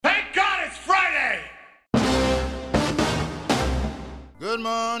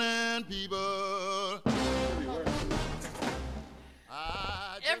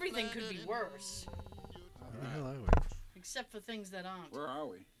anything could be worse. Where the hell are we? Except for things that aren't. Where are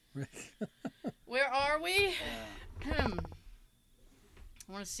we? Where are we? Yeah.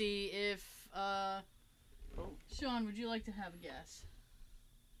 I want to see if, Sean, would you like to have a guess?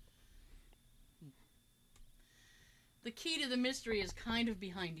 The key to the mystery is kind of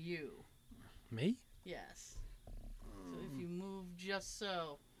behind you. Me? Yes. So if you move just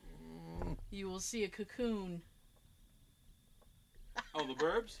so, you will see a cocoon. Oh, the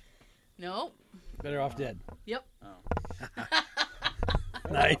Burbs? Nope. Better off dead. Yep. Oh.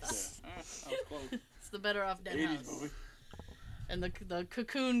 Nice. I was close. It's the Better Off Dead 80s house. movie. And the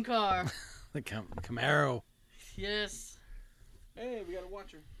cocoon car. The Camaro. Yes. Hey, we got a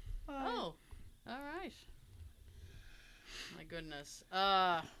watcher. Oh. All right. My goodness. It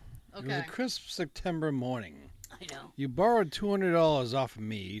was Okay. a crisp September morning. I know. You borrowed $200 off of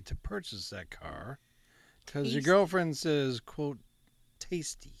me to purchase that car because your Tasty. girlfriend says, quote,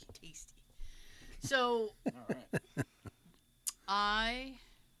 tasty. Tasty. So All right.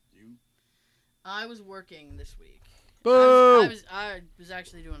 I was working this week. Boo! I was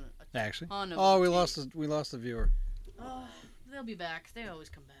actually doing a Actually. ton of Oh, OT. we lost a viewer. They'll be back. They always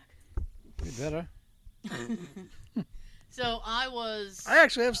come back. We better. So I was. I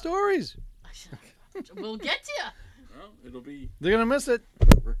actually have stories. We'll get to you Well, it'll be They're gonna miss it.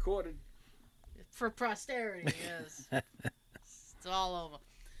 recorded. for posterity. Yes, it's all over.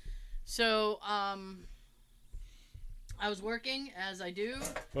 So I was working as I do.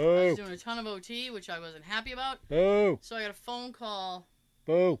 I was doing a ton of OT, which I wasn't happy about. Boo! So I got a phone call.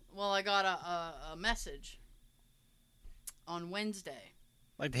 Boo! Well, I got a message on Wednesday,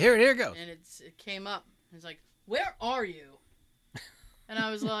 Like to hear it. Here it goes. and it came up. It's like, "Where are you?" And I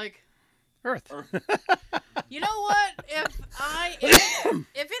was like, Earth. "You know what? If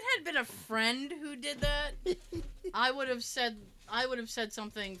it had been a friend who did that, I would have said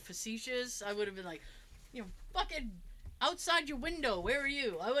something facetious. I would have been like, fucking outside your window. Where are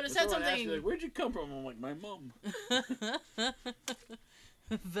you? I would have said That's why I asked you, something. like, where'd you come from? I'm like, my mom.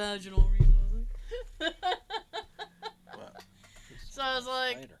 Vaginal resources. So I was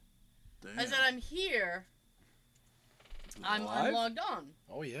like, I said, I'm here. I'm Live? logged on.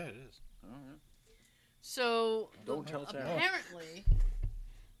 Oh yeah, it is. All right. So Don't tell Tara. apparently,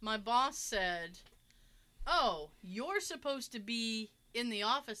 my boss said, "Oh, you're supposed to be in the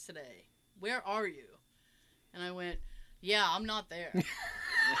office today. Where are you?" And I went, "Yeah, I'm not there."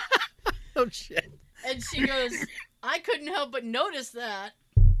 Oh shit. And she goes, "I couldn't help but notice that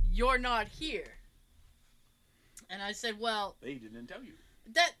you're not here." And I said, "Well, They didn't tell you.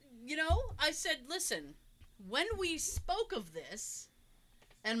 I said, listen, when we spoke of this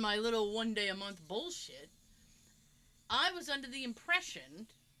and my little one day a month bullshit, I was under the impression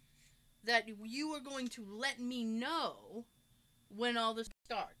that you were going to let me know when all this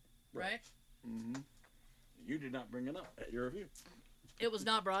started, right? Mm-hmm. You did not bring it up at your review. It was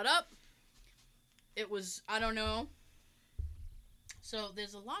not brought up. It was, I don't know. So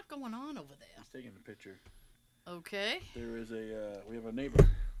there's a lot going on over there. He's taking the picture. Okay. There is we have a neighbor.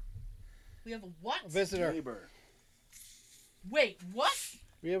 We have a what? A visitor. Neighbor. Wait, what?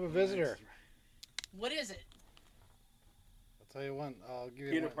 We have a visitor. What is it? I'll tell you one. I'll give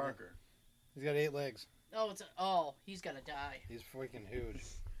you Peter one. Parker. He's got 8 legs. Oh, he's gonna die. He's freaking huge.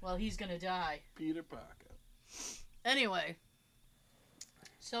 Well, he's gonna die. Peter Parker. Anyway,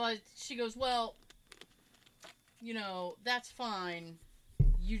 so she goes, well, that's fine.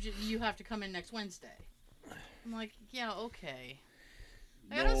 You have to come in next Wednesday. I'm like, yeah, okay.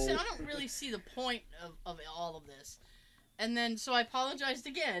 I don't really see the point of all of this. And then, so I apologized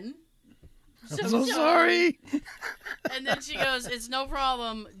again. I'm so sorry. And then she goes, it's no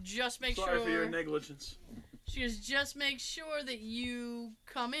problem. Just make Sorry sure. for your negligence. She goes, just make sure that you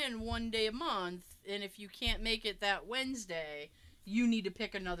come in one day a month. And if you can't make it that Wednesday, you need to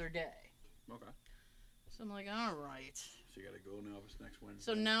pick another day. Okay. So I'm like, all right. So you got to go in the office next Wednesday.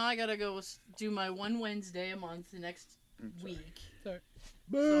 So now I got to go do my one Wednesday a month the next week. Sorry.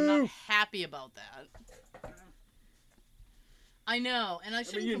 So I'm not Boo! happy about that. I know, and I I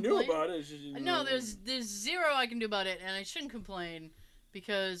shouldn't mean, you complain. knew about it. It's just, No, there's zero I can do about it, and I shouldn't complain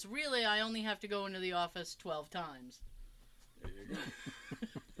because really I only have to go into the office 12 times. There you go.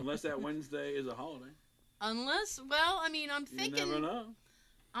 Unless that Wednesday is a holiday. Unless, well, I mean, I'm You never thinking know.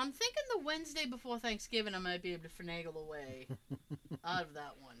 the Wednesday before Thanksgiving I might be able to finagle away out of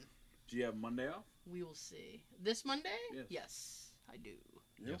that one. Do you have Monday off? We will see. This Monday? Yes. Yes, I do.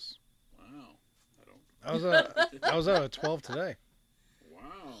 Yes. Wow. I don't. I was out at 12 today.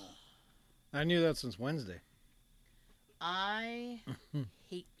 Wow. I knew that since Wednesday. I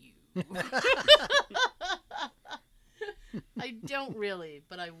hate you. I don't really,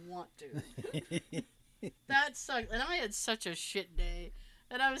 but I want to. That sucked. And I had such a shit day.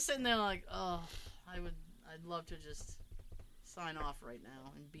 And I was sitting there like, oh, I'd love to just sign off right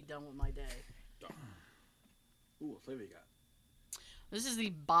now and be done with my day. Ooh, what flavor you got? This is the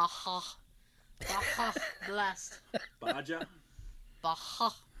Baja Blast. Baja? Baja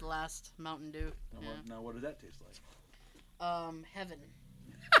Blast Mountain Dew. Now, what does that taste like? Heaven.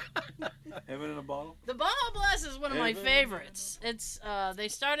 Heaven in a bottle? The Baja Blast is one of my Heaven. favorites. It's they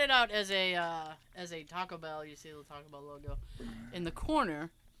started out as a Taco Bell. You see the Taco Bell logo in the corner.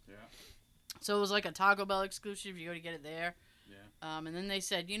 Yeah. So it was like a Taco Bell exclusive. You go to get it there. Yeah. And then they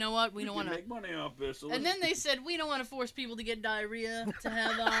said, you know what, we don't want to make money off this. So And then they said, we don't want to force people to get diarrhea to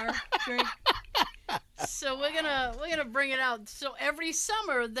have our drink. So we're gonna bring it out. So every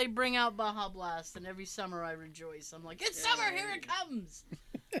summer they bring out Baja Blast, and every summer I rejoice. I'm like, it's summer, here it comes.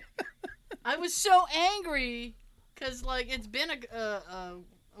 I was so angry because like it's been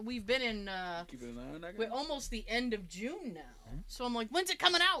we've been in keep an eye on that guy? we're almost the end of June now. So I'm like, when's it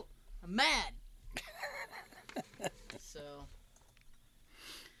coming out? I'm mad. So.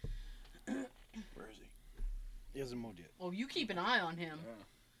 Where is he? He hasn't moved yet. Well, you keep an eye on him. Yeah.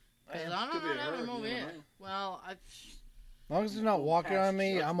 Because I Could don't be a know him herd, over you here. never know. Well, As long as he's not walking on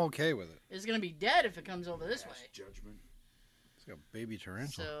me, Past I'm okay with it. it's going to be dead if it comes over this way. Past judgment. He's got baby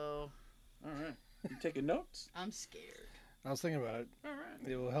tarantula. So, All right. You taking notes? I'm scared. I was thinking about it. All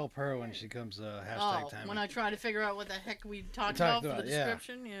right. It will help her when she comes hashtag Oh, time. when I try to figure out what the heck we talked talked about for about, the yeah.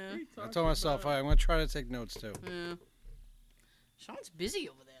 description, yeah. I told myself, all right, I'm going to try to take notes too. Yeah. Sean's busy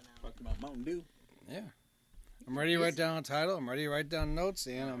over there now. Talking about Mountain Dew. Yeah. I'm ready to write down a title. I'm ready to write down notes,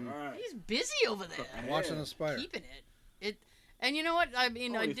 and I'm All right. He's busy over there. watching the spider. Keeping it. And you know what? I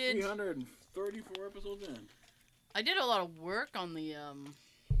mean, Only I did 334 episodes in. I did a lot of work on the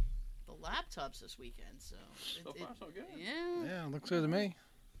laptops this weekend, so So far, so good. yeah. Yeah, looks good to me.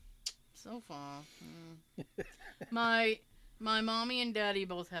 So far. My mommy and daddy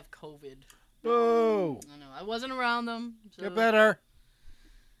both have COVID. Whoa! I know. I wasn't around them. So, Get better.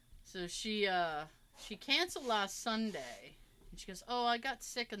 So she canceled last Sunday. And she goes, "Oh, I got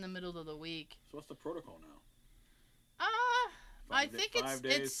sick in the middle of the week." So what's the protocol now? I 5 think days, 5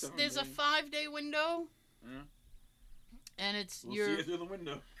 days, it's 7 there's a days? 5-day window. Yeah. And it's We'll your see you through the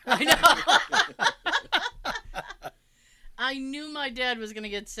window. I know. I knew my dad was going to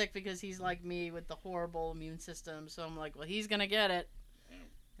get sick because he's like me with the horrible immune system. So I'm like, well, he's going to get it.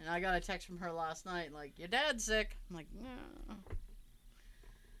 And I got a text from her last night, like, your dad's sick. I'm like, no.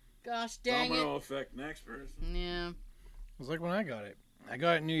 Gosh dang Domino it. effect next person. Yeah. It was like when I got it. I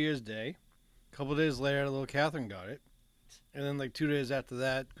got it New Year's Day. A couple days later, little Catherine got it. And then like 2 days after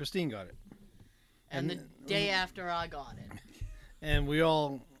that, Christine got it. And the day after I got it. And we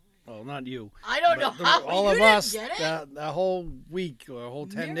all, well, not you. I don't know but how all you of didn't us, get it. that whole week or whole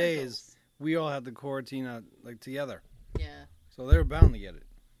 10 days, Miracles. we all had the quarantine like together. Yeah. So they were bound to get it.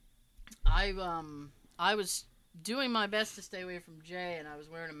 I was doing my best to stay away from Jay, and I was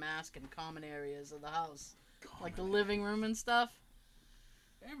wearing a mask in common areas of the house, like the living room and stuff.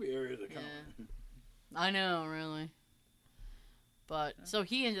 Every area is a common. Yeah. I know, really. But so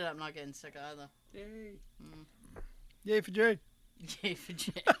he ended up not getting sick either. Yay. Yay for Jay. Yay for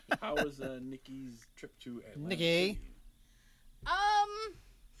Jay. How was Nikki's trip to Atlanta? Nikki. City?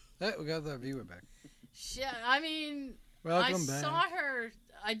 Hey, we got that viewer back. I mean, Welcome I back. saw her.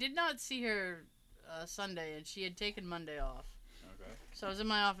 I did not see her Sunday, and she had taken Monday off. Okay. So I was in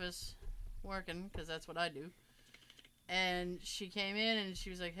my office working, because that's what I do. And she came in, and she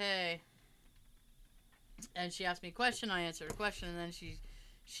was like, hey. And she asked me a question. I answered a question, and then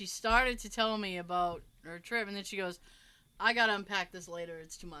she started to tell me about her trip, and then she goes, I got to unpack this later.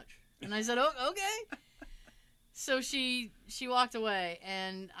 It's too much. And I said, oh, okay. So she walked away,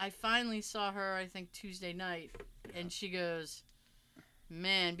 and I finally saw her, I think, Tuesday night. And she goes,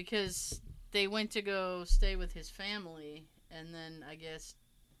 man, because they went to go stay with his family, and then, I guess,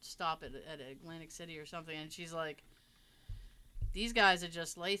 stop at Atlantic City or something. And she's like, these guys are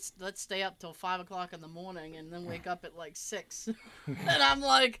just late. Let's stay up till 5 o'clock in the morning and then wake up at like 6. And I'm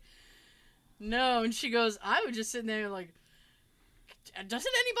like, no. And she goes, I was just sitting there like,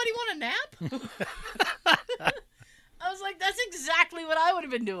 doesn't anybody want a nap? I was like, that's exactly what I would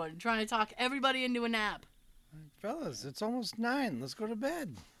have been doing, trying to talk everybody into a nap. Fellas, it's almost 9. Let's go to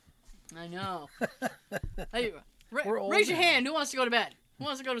bed. I know. Hey, We're old raise your now. hand. Who wants to go to bed? Who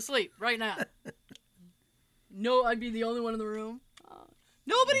wants to go to sleep right now? No, I'd be the only one in the room.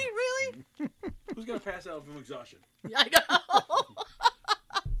 Nobody, really? Who's gonna pass out from exhaustion? I know.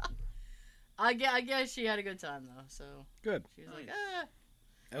 I guess she had a good time though. So Good. she was like,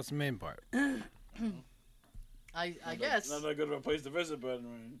 That's the main part. I Not guess. Not that good of a place to visit, but I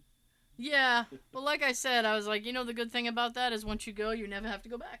mean, Yeah. Well, like I said, I was like, you know, the good thing about that is once you go, you never have to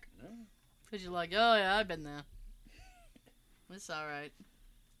go back. no. Because you're like, oh, yeah, I've been there. It's all right.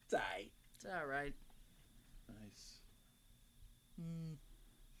 It's aight. It's all right. Nice. Mm.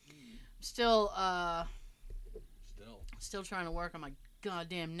 Still, Still. still trying to work on my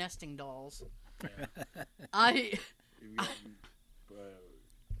goddamn nesting dolls. Yeah. I, You've gotten,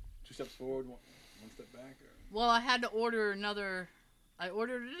 2 steps forward, 1 step back. well, I had to order another. I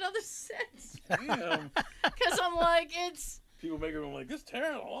ordered another set. Damn. Because I'm like, it's. People make them like, this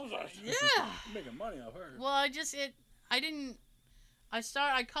Tara loves us. Yeah. You're making money off her. Well, I didn't.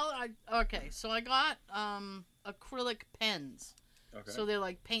 Okay, so I got acrylic pens. Okay. So they're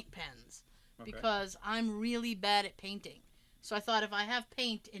like paint pens. Okay. Because I'm really bad at painting. So I thought if I have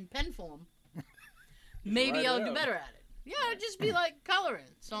paint in pen form, maybe write it I'll do out. better at it. Yeah, it'd just be like coloring.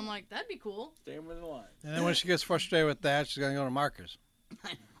 So I'm like, that'd be cool. Staying within the line. And then when she gets frustrated with that, she's gonna go to markers.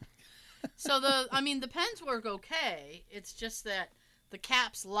 So the pens work okay. It's just that the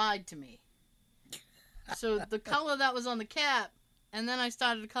caps lied to me. So the color that was on the cap, and then I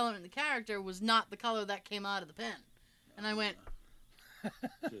started coloring the character, was not the color that came out of the pen. And I went,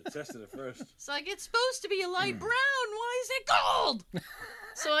 Should have tested it first. it's like, it's supposed to be a light brown. Why is it gold?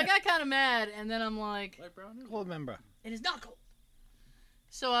 So I got kind of mad, and then I'm like, Light brown? is it? Gold member. it is not gold.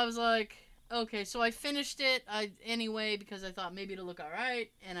 So I was like, okay. So I finished it anyway because I thought maybe it'll look all right,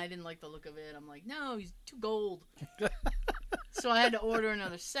 and I didn't like the look of it. I'm like, no, he's too gold. So I had to order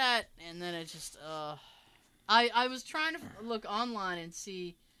another set, and then it just, I was trying to look online and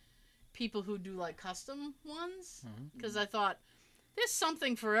see people who do like custom ones because I thought there's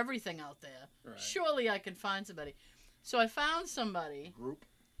something for everything out there. Right. Surely I can find somebody. So I found somebody, Group.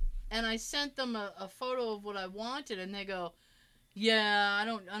 and I sent them a photo of what I wanted, and they go, "Yeah, I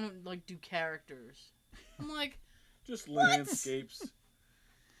don't like do characters." I'm like, Just What? landscapes.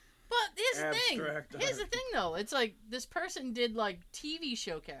 but here's the thing. Abstract Here's the art. thing, though. It's like this person did like TV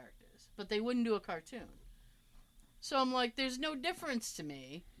show characters, but they wouldn't do a cartoon. So I'm like, there's no difference to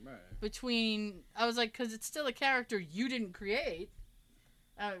me Right. between. I was like, because it's still a character you didn't create.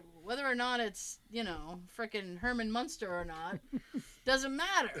 Whether or not it's, frickin' Herman Munster or not, doesn't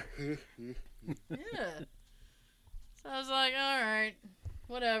matter. Yeah. So I was like, all right,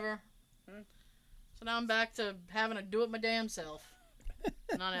 whatever. So now I'm back to having to do it my damn self.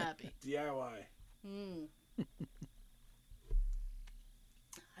 Not happy. DIY.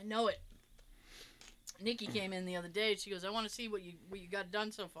 I know it. Nikki came in the other day. She goes, I want to see what you got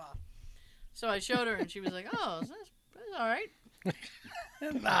done so far. So I showed her, and she was like, oh, that's all right.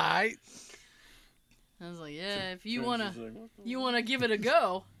 Night. I was like, yeah, if you Prince wanna is like, what the- you wanna give it a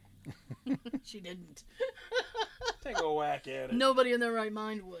go. She didn't. Take a whack at it. Nobody in their right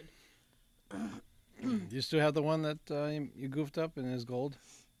mind would. You still have the one that you goofed up and is gold?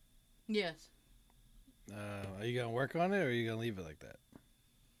 Yes. Are you gonna work on it, or are you gonna leave it like that?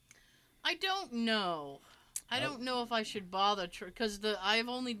 I don't know. I don't know if I should bother because I've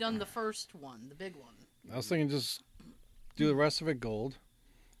only done the first one, the big one. I was thinking just do the rest of it gold,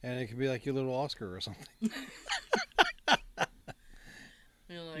 and it could be like your little Oscar or something.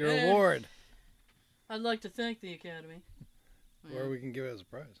 You're like, Your "Eh, award, I'd like to thank the Academy. or we can give it as a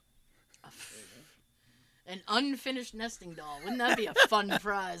prize. An unfinished nesting doll. Wouldn't that be a fun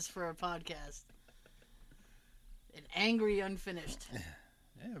prize for a podcast? An angry unfinished.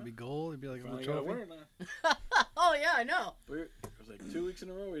 Yeah, it'd be gold. It'd be like a Finally little got a trophy. winner now. Oh, yeah, I know. It was like 2 weeks in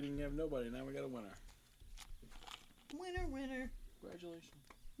a row we didn't have nobody. Now we got a winner. Winner, winner. Congratulations.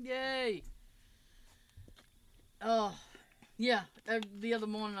 Yay. Oh, yeah. The other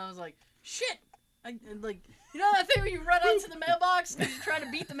morning I was like, shit. That thing where you run out to the mailbox and you're trying to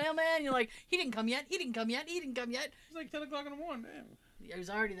beat the mailman. You're like, he didn't come yet. He didn't come yet. He didn't come yet. It's like 10 o'clock in the morning. Damn. Yeah, he was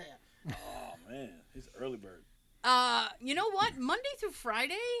already there. Oh, man. He's early bird. You know what? Monday through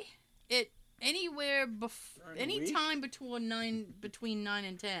Friday, During the any week? time between 9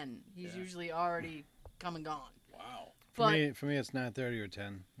 and 10, he's Yeah. usually already come and gone. Wow. But For me, it's 9:30 or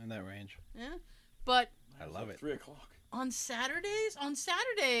 10 in that range. yeah, but I It's love like it. 3 o'clock. on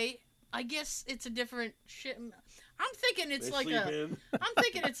Saturday, I guess it's a different shit. I'm thinking it's They like sleep in. I'm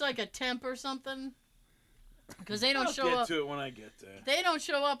thinking it's like a temp or something, because they don't I'll show get up. to it when I get there. They don't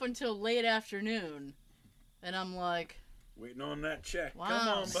show up until late afternoon, and I'm like, Waiting on that check. wow, Come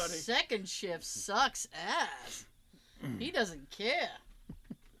on, buddy. second shift sucks ass. He doesn't care.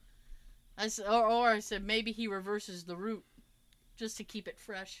 Or I said maybe he reverses the route just to keep it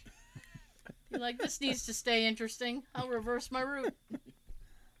fresh. You're like, this needs to stay interesting. I'll reverse my route.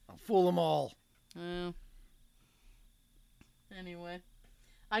 I'll fool them all. Anyway,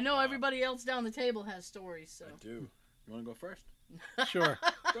 I know everybody else down the table has stories, so. I do. You want to go first? Sure.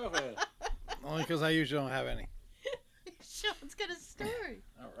 Go ahead. Only because I usually don't have any. Sean's got a story.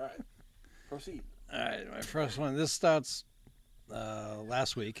 All right. Proceed. All right, my first one. This starts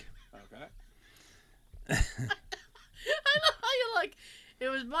last week. Okay. I know how you like. It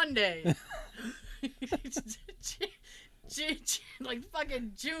was Monday. Like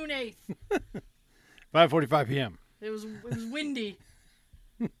fucking June 8th. 5:45 p.m. It was windy.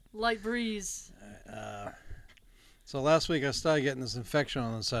 Light breeze. So last week I started getting this infection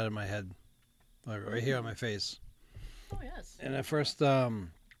on the side of my head, like right here on my face. Oh yes. And at first, me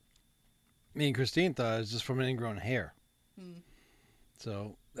and Christine thought it was just from an ingrown hair.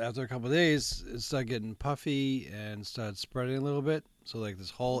 So after a couple of days, it started getting puffy and started spreading a little bit. So like this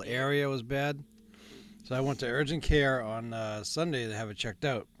whole area was bad. So I went to urgent care on Sunday to have it checked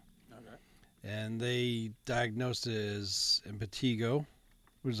out. Okay. And they diagnosed it as impetigo,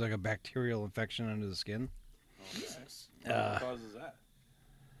 which is like a bacterial infection under the skin. Okay. Jesus. What causes that?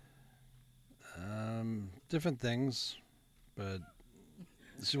 Different things, but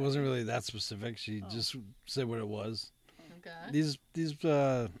she wasn't really that specific. She just said what it was. Okay. These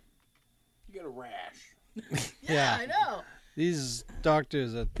You get a rash. Yeah, I know. these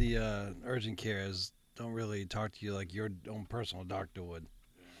doctors at the urgent cares don't really talk to you like your own personal doctor would.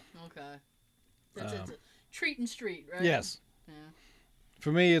 Okay. That's it's a treat and street, right? Yes. Yeah.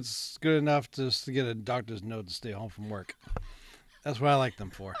 For me, it's good enough just to get a doctor's note to stay home from work. That's what I like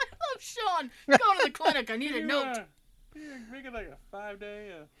them for. Oh, Sean, go to the clinic. I need a note. Make it like a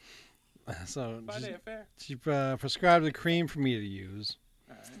 5-day, So 5-day affair. she prescribed a cream for me to use.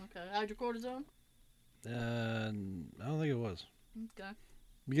 All right. Okay. Hydrocortisone? I don't think it was. Okay.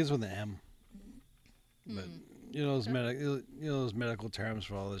 Begins with an M. But you know those medical terms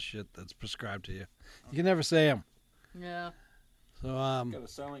for all this shit that's prescribed to you. You can never say them. Yeah. So Got a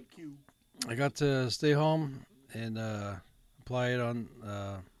silent Q. I got to stay home and apply it on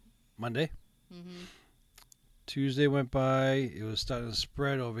Monday. Mm-hmm. Tuesday went by. It was starting to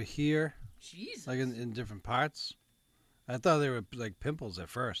spread over here, Jesus. like in different parts. I thought they were like pimples at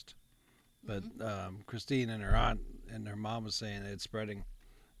first, but Christine and her aunt and her mom was saying it's spreading.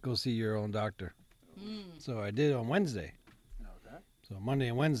 Go see your own doctor. So I did on Wednesday. Okay. So Monday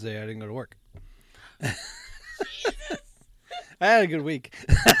and Wednesday I didn't go to work. I had a good week.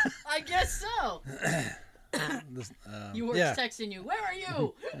 I guess so. You were yeah, texting you. Where are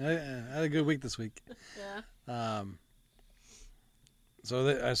you? I had a good week this week. Yeah.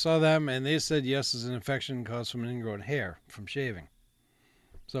 So I saw them, and they said yes, it's an infection caused from an ingrown hair from shaving.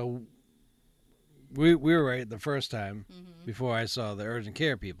 So we were right the first time before I saw the urgent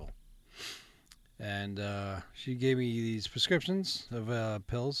care people. And she gave me these prescriptions of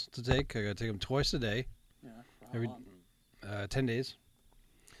pills to take. I got to take them twice a day, Yeah. every 10 days.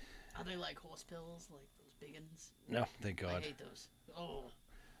 Are they like horse pills, like those big ones? No, thank I God. hate those. Oh.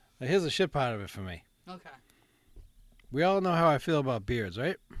 Now, here's the shit part of it for me. Okay. We all know how I feel about beards,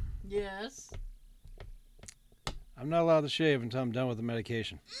 right? Yes. I'm not allowed to shave until I'm done with the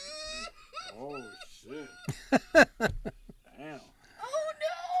medication. Oh shit. Damn. Oh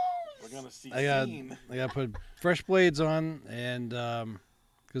no. We're gonna see. I got scene. to put fresh blades on, and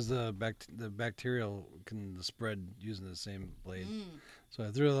because the bacterial can spread using the same blade. So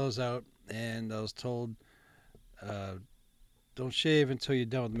I threw those out, and I was told, don't shave until you're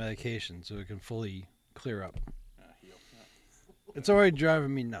done with the medication, so it can fully clear up. Heal. It's already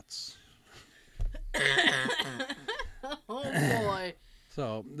driving me nuts. Oh boy.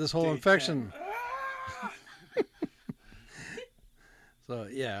 So this whole Day infection. So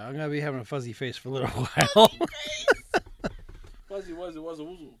yeah, I'm gonna be having a fuzzy face for a little while. Fuzzy was it was a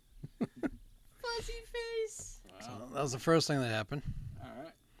woozle. Fuzzy face. Wow. That was the first thing that happened. All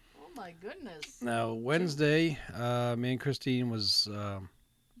right. Oh my goodness. Now Wednesday, me and Christine was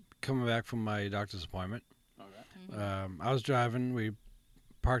coming back from my doctor's appointment. Okay. I was driving. We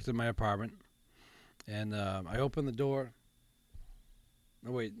parked in my apartment, and I opened the door.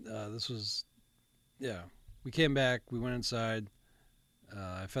 Oh wait, this was, yeah. We came back. We went inside.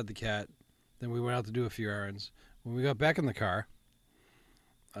 I fed the cat. Then we went out to do a few errands. When we got back in the car,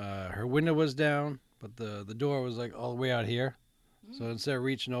 her window was down, but the door was like all the way out here. So instead of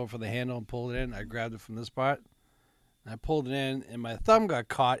reaching over for the handle and pull it in, I grabbed it from this spot. I pulled it in, and my thumb got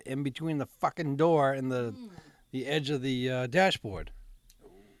caught in between the fucking door and the edge of the dashboard.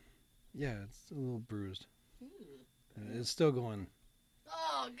 Yeah, it's a little bruised. And it's still going.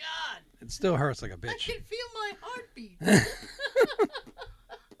 Oh God. It still hurts like a I bitch. can feel my heartbeat.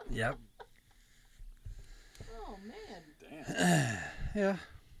 Yep. Oh man. Damn. Yeah.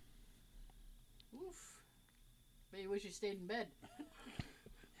 Oof. Maybe you wish you stayed in bed.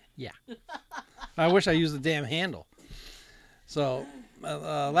 I wish I used the damn handle. So,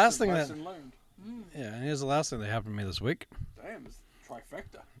 last thing that Lesson learned. yeah, and here's the last thing that happened to me this week. Damn, it's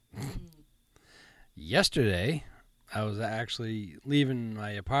trifecta. Yesterday, I was actually leaving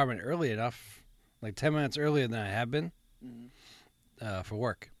my apartment early enough, like 10 minutes earlier than I have been, for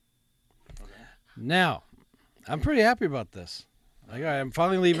work. Okay. Now, I'm pretty happy about this. Like, I'm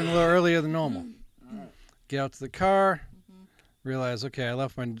finally leaving a little earlier than normal. All right. Get out to the car, realize, okay, I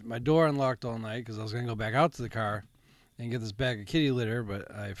left my door unlocked all night because I was going to go back out to the car and get this bag of kitty litter,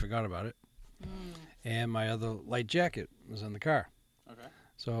 but I forgot about it. And my other light jacket was in the car. Okay.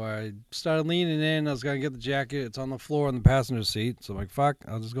 So I started leaning in. I was going to get the jacket. It's on the floor in the passenger seat. So I'm like, fuck,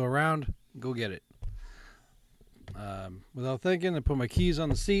 I'll just go around and go get it. Without thinking, I put my keys on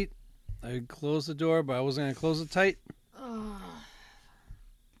the seat. I closed the door, but I wasn't going to close it tight.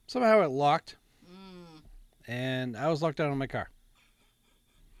 Somehow it locked. And I was locked out of my car.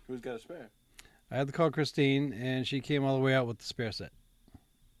 Who's got a spare? I had to call Christine, and she came all the way out with the spare set.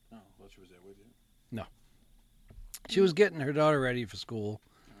 Oh, I thought she was there with you. She was getting her daughter ready for school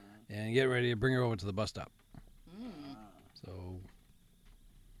and getting ready to bring her over to the bus stop. So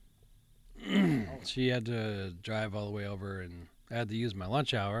she had to drive all the way over, and I had to use my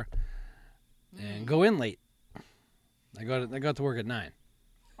lunch hour and go in late. I got to work at 9.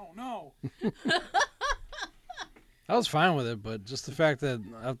 Oh no. I was fine with it, but just the fact that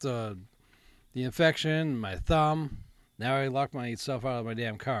after the infection, my thumb, now I locked myself out of my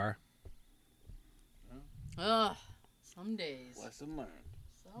damn car. Ugh. Some days. Lesson learned.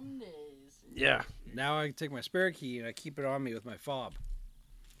 Some days. Yeah. Now I take my spare key and I keep it on me with my fob.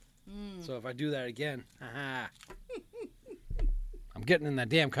 So if I do that again, I'm getting in that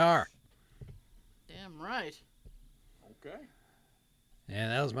damn car. Damn right. Okay.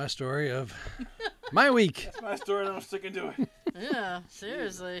 And that was my story of my week. That's my story, and I'm sticking to it. Yeah,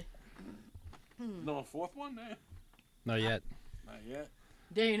 seriously. No, a fourth one? Eh, Not yet. not yet.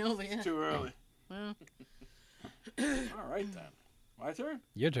 Day ain't over yet. Too early. Well, All right, then. My turn?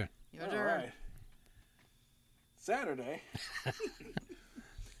 Your turn. your All turn. right. Saturday.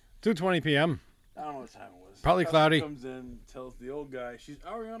 2:20 p.m. I don't know what time it was. Probably Customer cloudy. Comes in, tells the old guy she's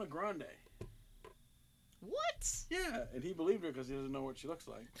Ariana Grande. What? Yeah, and he believed her because he doesn't know what she looks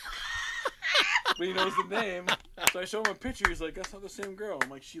like. But he knows the name. So I show him a picture. He's like, "That's not the same girl." I'm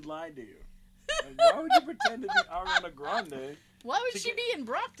like, "She lied to you. Like, why would you pretend to be Ariana Grande?" Why would To she get- be in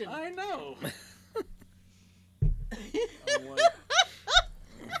Brockton? I know. I'm like,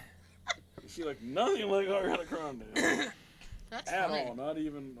 she looked nothing like Ariana Grande That's at funny. all. Not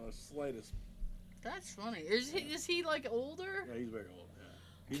even the slightest. That's funny. Is he like older? Yeah, he's very old.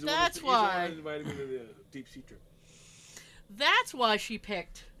 Yeah. He's That's the one why. that invited me to the deep sea trip. That's why she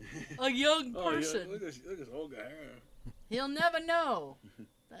picked a young Oh, yeah, person. look at this old guy. Yeah. He'll never know.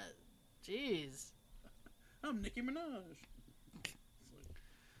 That, jeez. I'm Nicki Minaj.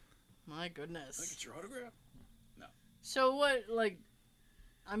 My Can I goodness. get your autograph? So what? Like,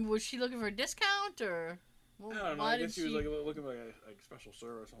 was she looking for a discount or? Well, I don't know. why I did guess she was like looking for like special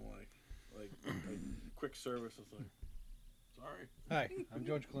service, something like quick service. It's like, sorry. Hi, I'm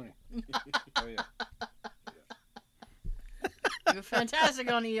George Clooney. How are you? You're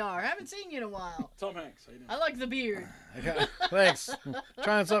fantastic on ER. Haven't seen you in a while. Tom Hanks. How you doing? I like the beard. Thanks.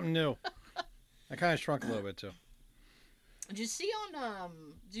 Trying something new. I kind of shrunk a little bit too. Did you see on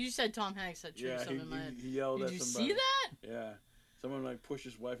you said Tom Hanks had Yeah, something in my head. he yelled Did at you somebody. see that? Yeah. Someone like pushed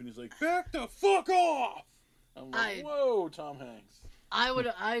his wife and he's like, "Back the fuck off!" I'm like, "Whoa, Tom Hanks."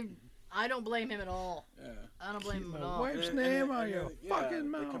 I don't blame him at all. Yeah. I don't blame him at My all. wife's And name then- on and your then, fucking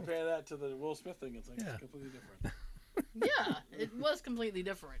They mouth. compare that to the Will Smith thing. It's like Yeah. it's completely different. Yeah, it was completely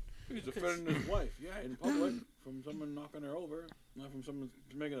different. He's defending his wife. Yeah, in public from someone knocking her over, not from someone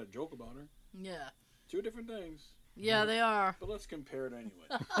making a joke about her. Yeah. Two different things. Yeah, they are. But let's compare it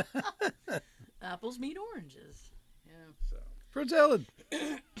anyway. Apples meet oranges. Yeah. So Fruit salad.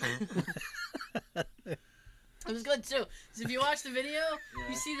 It was good too. So if you watch the video, Yeah.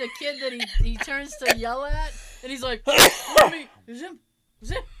 you see the kid that he turns to yell at, and he's like, "Mommy, is him? Is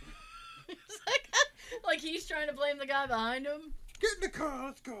him?" It's like he's trying to blame the guy behind him. get in the car.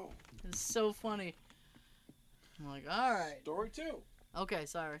 Let's go. It's so funny. I'm like, all right, Story 2. okay,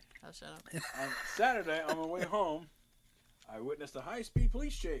 sorry, I'll shut up. On Saturday, on my way home, I witnessed a high-speed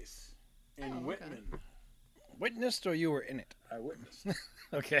police chase in Oh, okay. Whitman. Witnessed or you were in it? I witnessed.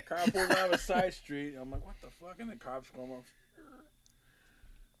 Okay. Car pulls out of a side street. I'm like, what the fuck? And the cops come up,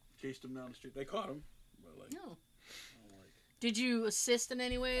 chased him down the street. They caught him. But like, No. I'm like, Did you assist in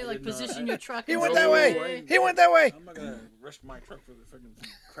any way? I Like did not. position your truck? He and went roll that way. away? He went that way. I'm not gonna risk my truck for the freaking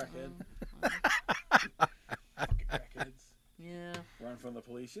crackhead. Fucking crackheads. Yeah. Run from the the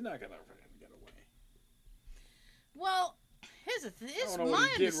police, you're not gonna get away. Well, here's the I it's don't know my what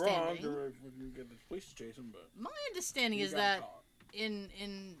he did wrong, understanding. or if we can get the police to chase him, but My understanding he is got that caught.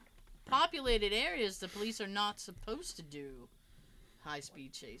 in populated areas, the police are not supposed to do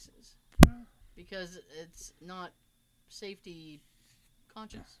high-speed chases because it's not safety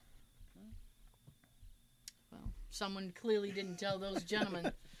conscious. Well, someone clearly didn't tell those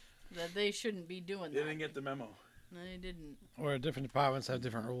gentlemen that they shouldn't be doing They that. didn't get the memo. They didn't. Or different departments have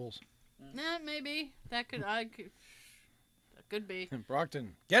different rules. Nah, maybe that could that could be.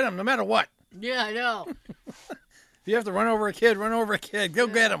 Brockton, get him no matter what. Yeah, I know. If you have to run over a kid, run over a kid. Go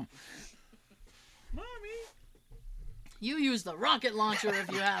get him. Mommy. You use the rocket launcher if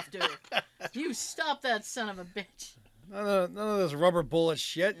you have to. You stop that son of a bitch. None of this rubber bullet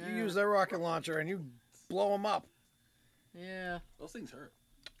shit. Yeah. You use that rocket launcher and you blow them up. Yeah. Those things hurt.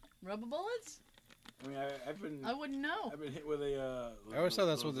 Rubber bullets? I mean, I've been I wouldn't know. I've been hit with a. I always thought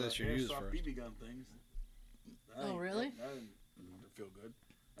that's what they should use airsoft first. BB gun things. Oh, really? That didn't feel good.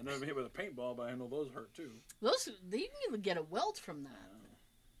 I never been hit with a paintball, but I know those hurt too. You can get a welt from that.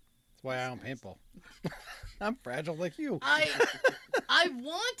 That's why I don't paintball. I'm fragile like you. I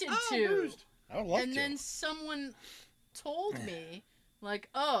wanted to, bruised. I would love and to. then someone told me, like,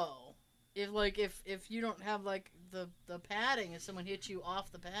 oh, if you don't have like the padding, and someone hits you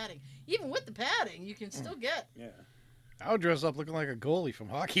off the padding, even with the padding, you can still get. Yeah. I would dress up looking like a goalie from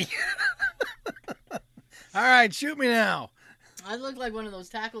hockey. All right, shoot me now. I look like one of those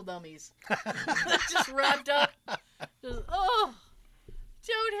tackle dummies, just wrapped up. Just, oh,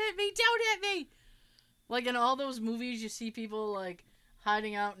 don't hit me! Don't hit me! Like in all those movies, you see people like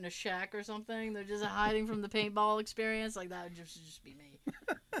hiding out in a shack or something. They're just hiding from the paintball experience. Like that would just be me.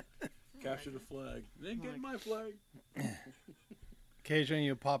 Capture the flag. They didn't get my flag. Occasionally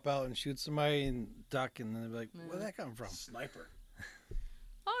you pop out and shoot somebody and duck, and then they're like, where'd that come from? Sniper.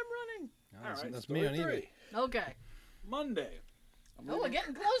 I'm running. Oh, All right, that's story me on eBay. 3. Okay. Monday. Oh, we're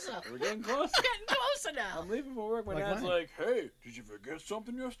getting closer. We're getting close. Getting closer now. I'm leaving for work. My Like dad's mine. like, "Hey, did you forget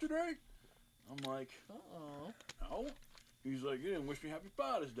something yesterday?" I'm like, Uh-oh. "No." He's like, "You didn't wish me Happy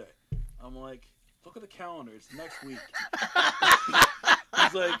Father's Day." I'm like, "Look at the calendar. It's next week."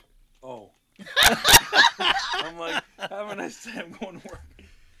 He's like, "Oh." I'm like, "Have a nice day. I'm going to work."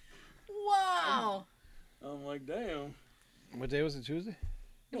 Wow. I'm like, "Damn." What day was it, Tuesday?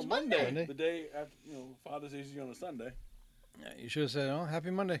 No, It's Monday. Monday. The day after, Father's Day is usually on a Sunday. Yeah, you should have said, oh,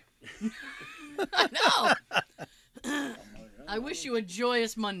 happy Monday. I know. I'm like, I wish you a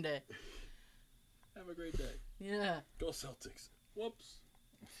joyous Monday. Have a great day. Yeah. Go Celtics. Whoops.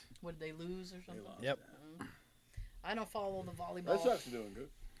 Would they lose or They something? lost. Yep. I don't follow the Red volleyball. Sox are doing good.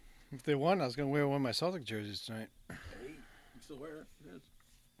 If they won, I was going to wear one of my Celtic jerseys tonight. Hey, you still wear it? It is.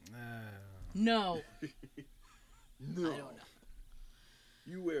 No. No. I don't know.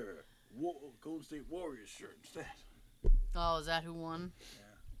 You wear a Golden State Warriors shirt instead. Oh, is that who won?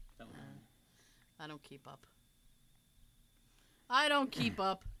 Tell them. I don't keep up. I don't keep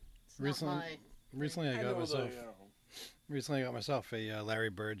up. It's not Recently- my... Recently, I got know myself. the, Recently, I got myself a Larry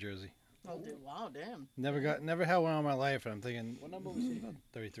Bird jersey. Oh, wow, damn. Never had one in my life, and I'm thinking, What number was he?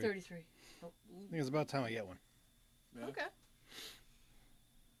 33. 33. Oh, I think it's about time I get one. Yeah. okay.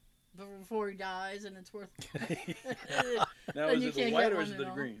 But before he dies and it's worth... Now Then is you it the can't white get or one is it at the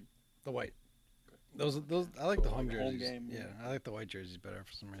all. green? The white. Those I like the Oh, home like the home jerseys. game. Yeah, I like the white jerseys better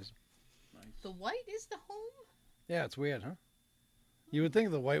for some reason. Nice. The white is the home? Yeah, it's weird, huh? You would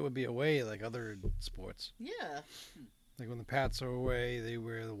think the white would be away like other sports. Yeah. Like when the Pats are away, they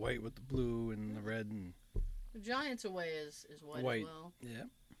wear the white with the blue and the red and The Giants away is white, White. as well. yeah.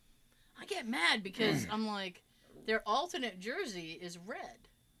 I get mad because I'm like, their alternate jersey is red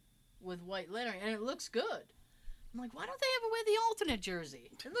with white lettering, and it looks good. I'm like, why don't they ever wear the alternate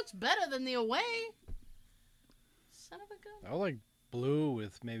jersey? It looks better than the away. Son of a gun. I like blue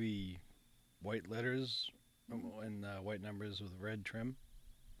with maybe white letters and white numbers with red trim.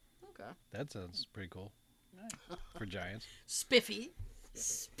 Okay. That sounds pretty cool Nice. for Giants. Spiffy.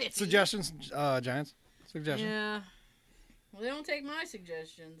 Spiffy. Suggestions, Giants. Suggestions. Yeah. Well, they don't take my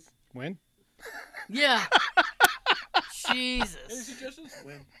suggestions. Win. Yeah. Any Jesus. suggestions?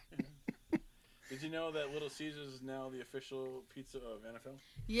 Win. Did you know that Little Caesars is now the official pizza of NFL?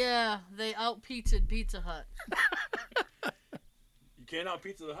 Yeah, they out-pizzaed Pizza Hut. You can't out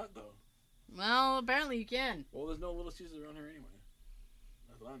pizza the Hut though. Well, apparently you can. Well, there's no Little Caesars around here anyway.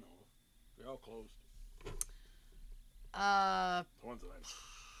 That's what I know of. They're all closed. The ones that I know.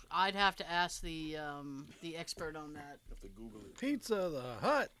 I'd have to ask the expert on that. You have to Google it. Pizza the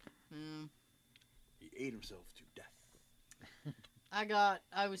Hut. Mm. He ate himself to death.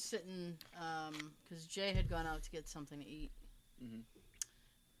 I was sitting, because Jay had gone out to get something to eat. Mhm.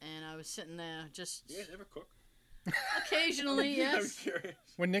 and I was sitting there just You guys ever cook? occasionally, I'm yes. curious.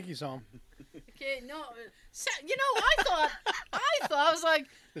 When Nikki's home, Okay, no, you know, I was like,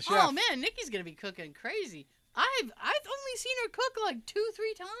 the chef. oh man, Nikki's gonna be cooking crazy. I've only seen her cook like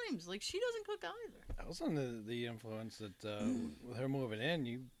 2-3 times. Like she doesn't cook either. I was under the influence that with her moving in,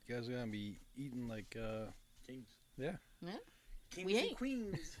 you guys are gonna be eating like Kings. Yeah. Yeah. Kings We and ain't.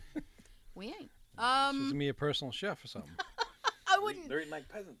 queens. We ain't. she's gonna be a personal chef or something. I wouldn't. They're eating like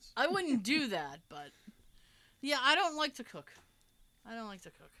peasants. I wouldn't do that, but yeah, I don't like to cook. I don't like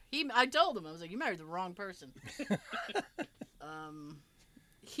to cook. I told him, I was like, you married the wrong person.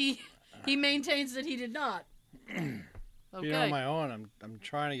 He maintains that he did not. Okay. Being on my own, I'm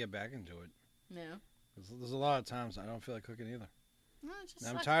trying to get back into it. Yeah. There's a lot of times I don't feel like cooking either. No, it just And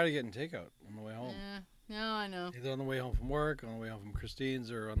I'm sucks. tired of getting takeout on the way home. Yeah. No, I know. Either on the way home from work, on the way home from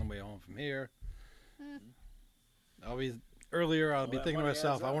Christine's, or on the way home from here. Eh. I'll be Well, thinking that to money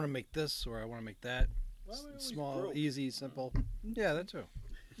myself, adds I up. want to make this or I want to make that. Well, we always Small, broke. easy, simple. Yeah, that too.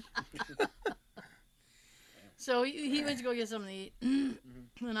 So he went to go get something to eat,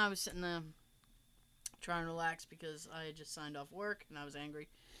 and I was sitting there trying to relax because I had just signed off work and I was angry.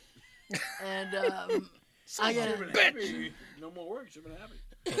 And I got Should've been happy. No more work. Should have been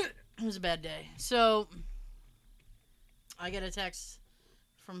happy. it was a bad day. So I get a text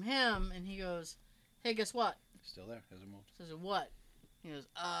from him, and he goes, "Hey, guess what?" Still there, hasn't moved. I said, "What?" He goes,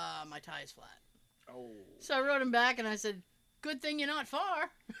 my tie's flat." Oh. So I wrote him back, and I said, "Good thing you're not far,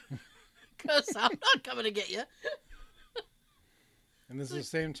 because I'm not coming to get you." And this is the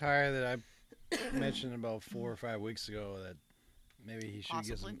same tire that I mentioned about 4 or 5 weeks ago that maybe he should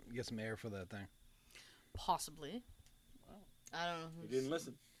Possibly. get some air for that thing. Possibly. Wow. I don't know. You didn't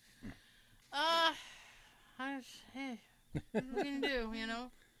listen. Hey, what are you gonna do, you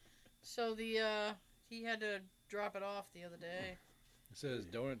know? So he had to drop it off the other day. It says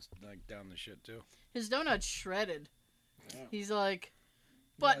donuts like down the shit too. His donut's shredded. Yeah. He's like,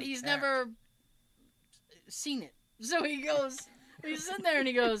 but Yeah, he's tacked. never seen it. So he goes, he's sitting there and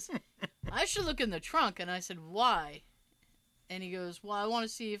he goes, I should look in the trunk. And I said, why? And he goes, well, I want to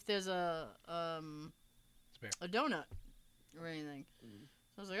see if there's a Spare. donut or anything. Mhm.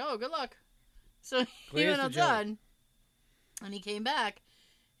 So I was like, oh, good luck. So he Glaze went the jelly. outside and he came back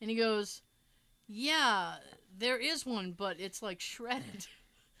and he goes, yeah, there is one, but it's like shredded.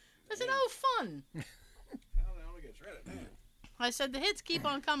 I said, oh, fun. How the hell did it get shredded, man? I said, the hits keep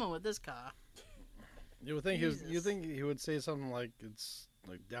on coming with this car. You would think Jesus. he would say something like it's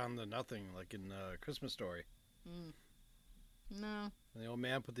like down to nothing, like in Christmas Story. Mm. No. And the old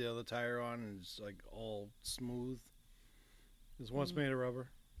man put the other tire on and it's like all smooth. It was once Mhm. made of rubber.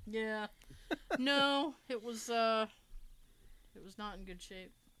 Yeah. No, it was not in good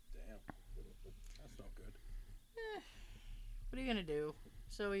shape. Damn. That's not good. What are you gonna do?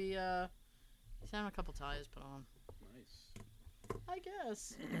 So he's having a couple tires put on. Nice. I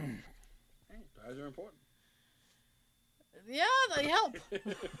guess. Hey, tires are important. Yeah, they help.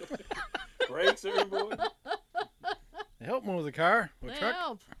 Brakes are important. They help move the car or They truck.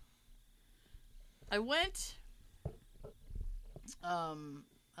 help. I went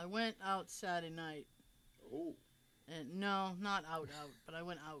out Saturday night, Oh. and no, not out, but I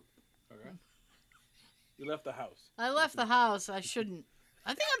went out. Okay. You left the house. I left the house. I shouldn't.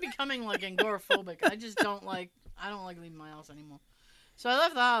 I think I'm becoming like agoraphobic. I just don't like. I don't like leaving my house anymore. So I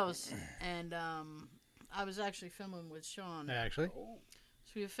left the house, and I was actually filming with Sean. Actually, Oh.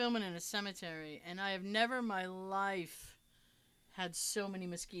 So we were filming in a cemetery, and I have never in my life had so many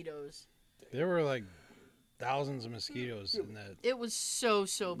mosquitoes. there were like thousands of mosquitoes in that It was so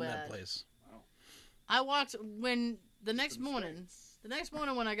in that bad. place. I walked when the next Some morning. snakes. The next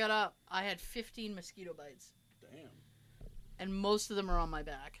morning when I got up, I had 15 mosquito bites, Damn. and most of them are on my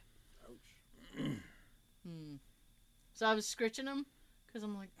back. Ouch. So I was scritching them because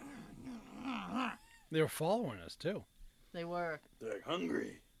I'm like, They were following us too. they were. They're like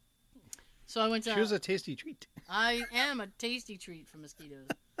hungry. So I went to. She was a tasty treat. I am a tasty treat for mosquitoes.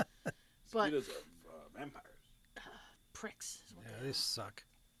 But Mosquitoes are vampires. pricks. Is what Yeah, they they are. suck.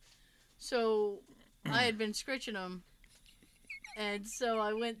 So I had been scritching them, and so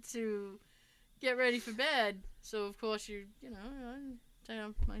I went to get ready for bed. So of course I take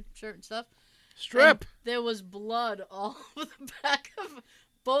off my shirt and stuff. Strip. And there was blood all over the back of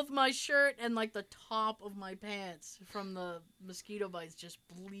both my shirt and like the top of my pants from the mosquito bites, just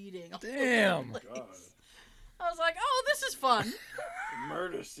bleeding. all over the Damn. place. God. I was like, "Oh, this is fun.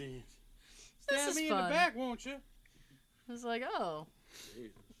 Murder scene. This Stab is me fun." in the back, won't you? I was like, "Oh,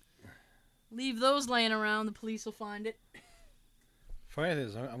 Jesus. leave those laying around. The police will find it." Funny thing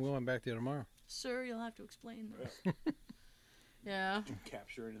is, I'm going back there tomorrow. Sir, you'll have to explain this. Yeah. Did you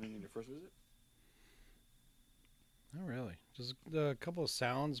capture anything in your first visit? Not really. Just a couple of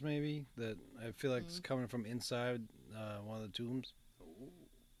sounds maybe that I feel like is coming from inside one of the tombs.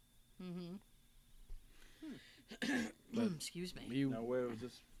 Oh. But Excuse me. You Now, where was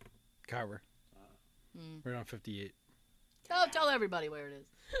this? Carver. Mm. Right on 58. Tell everybody where it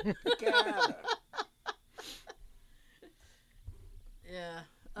is. Canada. Yeah.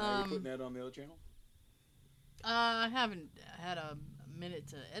 Now you putting that on the other channel? I haven't had a minute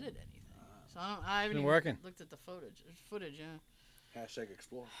to edit anything, so I haven't Been even working. looked at the footage. Yeah. Hashtag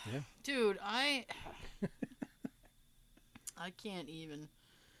explore. Dude, I can't even.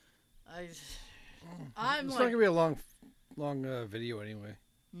 I'm It's like not gonna be a long video anyway.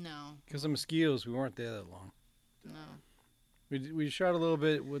 no, Because the mosquitoes, we weren't there that long. no. We shot a little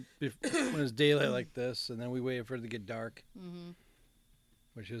bit when it's daylight like this, and then we waited for it to get dark, Mhm.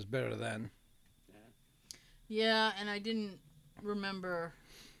 which is better then. Yeah, and I didn't remember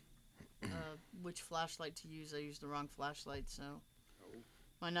which flashlight to use. I used the wrong flashlight, so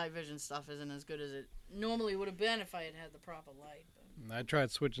my night vision stuff isn't as good as it normally would have been if I had had the proper light. But. And I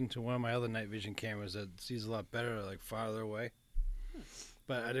tried switching to one of my other night vision cameras that sees a lot better, like farther away.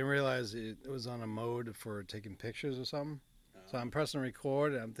 But I didn't realize it was on a mode for taking pictures or something. So I'm pressing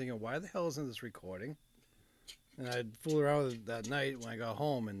record, and I'm thinking, why the hell isn't this recording? And I fooled around with it that night when I got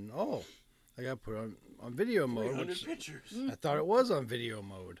home, and I got put on video mode. 300 Which pictures. I thought it was on video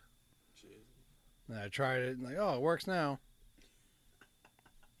mode. Jeez. And I tried it, and it works now.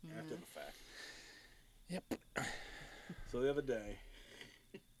 After the fact. Yep. So the other day,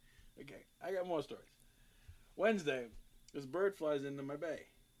 okay, I got more stories. Wednesday, this bird flies into my bay,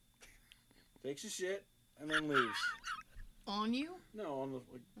 takes a shit, and then leaves. On you? No, on the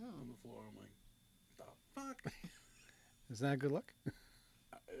floor. I'm like, the fuck? Isn't that good luck?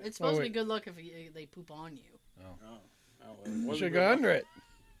 It's supposed to be wait. good luck if they poop on you. You should go under it.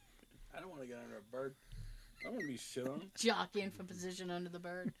 I don't want to get under a bird. I want to be shit on. Jock in for position under the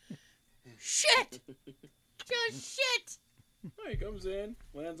bird. Shit! Just shit! Oh, he comes in,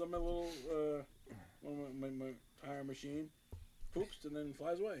 lands on my little my tire machine, poops, and then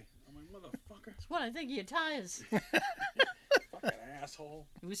flies away. I'm like, motherfucker, That's what I think of your tires. fucking asshole.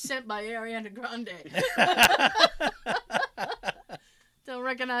 It was sent by Ariana Grande. Don't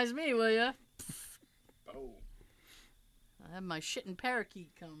recognize me, will ya? Oh, I have my shitting parakeet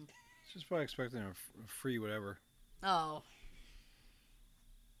come. Just probably expecting a free whatever. Oh.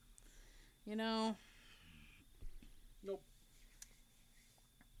 You know. nope.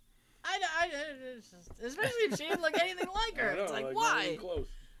 Especially if she didn't look anything like her. I know, It's like, not why? even close.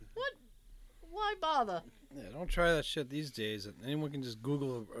 What? Why bother? Yeah, don't try that shit these days. Anyone can just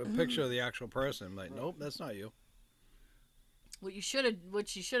Google a picture of the actual person. I'm like, nope, that's not you. What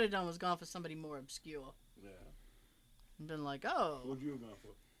she should have done was gone for somebody more obscure. Yeah. And been like, oh, What'd you have gone for?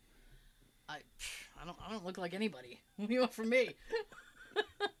 I don't look like anybody. What do you want from me?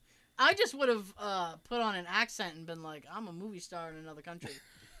 I just would have put on an accent and been like, I'm a movie star in another country.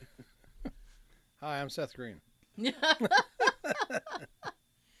 Hi, I'm Seth Green. You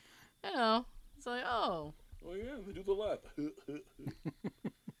know, it's like, oh. Oh yeah, they do the laugh. I can't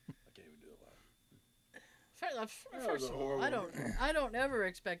even do the laugh. That was First a of all, horrible- I don't ever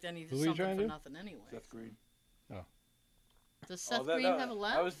expect any Who are you something trying for to do? nothing anyway. Seth Green. Does Seth that- Green that- have a I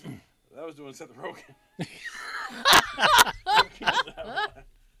laugh? was doing Seth Rogen.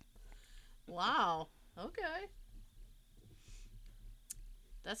 Wow. Okay.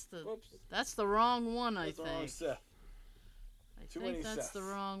 Whoops. That's the wrong one, I That's the wrong think. Seth. I Too think many that's the Seths.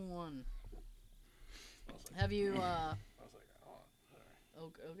 wrong one. I was like, Have you I was like, oh,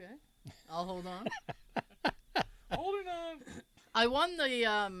 okay. I'll hold on. holding on. I won the Did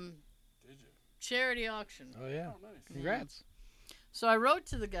you? charity auction. Oh, yeah. Oh, nice. Congrats. So I wrote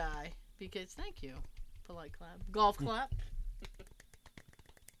to the guy because thank you. Polite clap. Golf clap.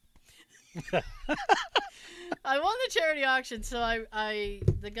 I won the charity auction, so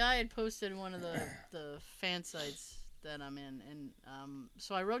the guy had posted one of the fan sites that I'm in, and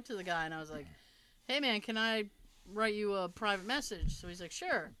so I wrote to the guy and I was like, "Hey man, can I write you a private message?" So he's like,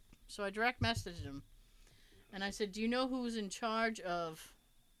 "Sure." So I direct messaged him, and I said, "Do you know who's in charge of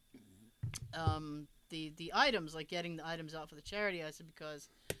the items, like getting the items out for the charity?" I said because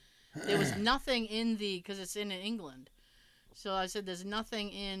there was nothing in because it's in England. So I said there was nothing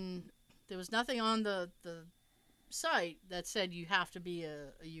on the site that said you have to be a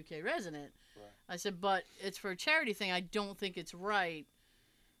UK resident. Right. I said, but it's for a charity thing. I don't think it's right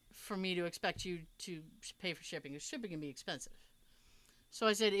for me to expect you to pay for shipping, because shipping can be expensive. So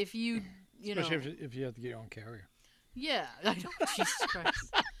I said, if you know, Especially if you have to get your own carrier. yeah, I know, Jesus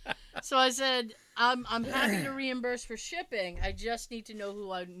Christ. So I said, I'm happy to reimburse for shipping. I just need to know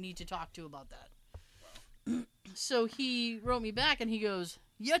who I need to talk to about that. So he wrote me back and he goes,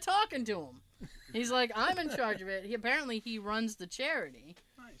 "You're talking to him." He's like, "I'm in charge of it." He runs the charity.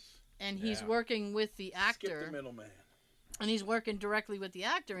 Nice. And he's Yeah. working with the actor. Skip the middleman. And he's working directly with the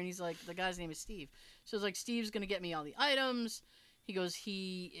actor, and he's like, the guy's name is Steve. So it's like, Steve's going to get me all the items. He goes,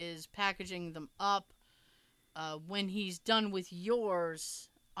 he is packaging them up. When he's done with yours,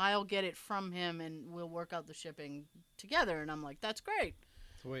 I'll get it from him, and we'll work out the shipping together. And I'm like, that's great.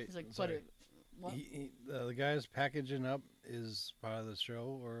 So wait, He's like, but sorry. it, what? The guy's packaging up is part of the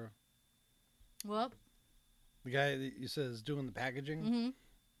show, or Well, the guy that you said is doing the packaging? mm-hmm.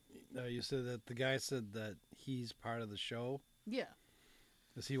 You said that the guy said that he's part of the show. Yeah.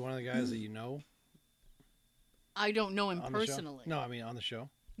 Is he one of the guys that you know? I don't know him on the show? personally. No, I mean on the show.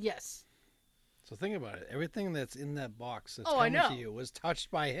 Yes. So think about it. Everything that's in that box that's Oh, I coming know. to you was touched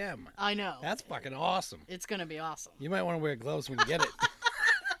by him. I know. That's fucking awesome. It's going to be awesome. You might want to wear gloves when you get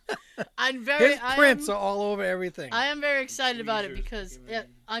it. I'm very... His prints are all over everything. I am very excited about it Tweezers, because give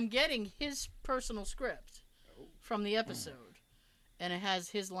me- I'm getting his personal script from the episode, and it has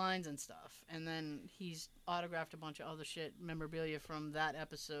his lines and stuff. And then he's autographed a bunch of other shit, memorabilia from that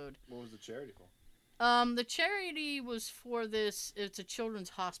episode. What was the charity for? The charity was for this. It's a children's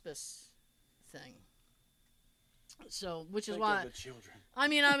hospice thing. So, which is Think why. of the children. I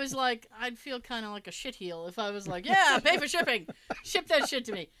mean, I was like, I'd feel kind of like a shitheel if I was like, yeah, pay for shipping, ship that shit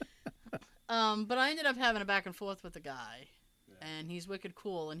to me. But I ended up having a back and forth with the guy, and he's wicked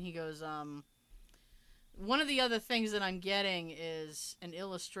cool. And he goes, one of the other things that I'm getting is an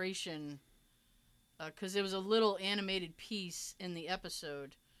illustration, because there was a little animated piece in the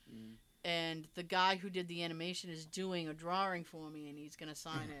episode, and the guy who did the animation is doing a drawing for me, and he's gonna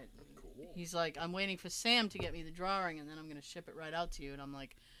sign it. Cool. He's like, I'm waiting for Sam to get me the drawing, and then I'm gonna ship it right out to you. And I'm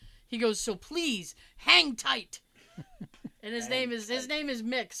like, he goes, so please hang tight. And his name is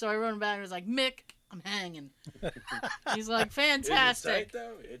Mick. So I wrote him back and was like, Mick, I'm hanging. He's like, fantastic. Is it tight,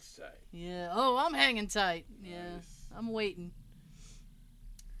 though? It's tight. Yeah. Oh, I'm hanging tight. Yeah. Nice. I'm waiting.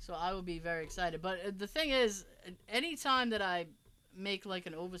 So I will be very excited. But the thing is, anytime that I make like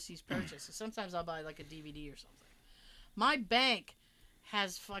an overseas purchase, so sometimes I'll buy like a DVD or something, my bank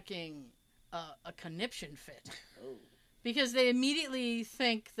has fucking a conniption fit. Oh. Because they immediately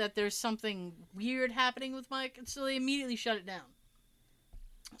think that there's something weird happening with Mike, and so they immediately shut it down.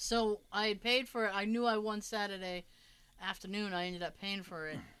 So I had paid for it. I knew I won Saturday afternoon. I ended up paying for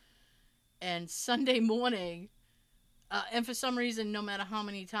it. And Sunday morning, and for some reason, no matter how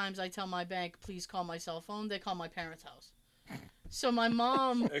many times I tell my bank, please call my cell phone, they call my parents' house. So my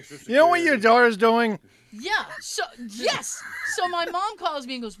mom... Extra You know what your security. daughter's doing? Yeah. So, yes. So my mom calls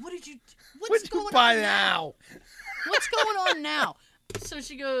me and goes, what's What'd you going buy on now? What's going on now? So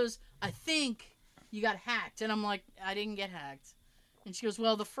she goes, I think you got hacked. And I'm like, I didn't get hacked. And she goes,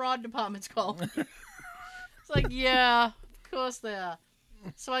 well, the fraud department's called. It's like, yeah, of course they are.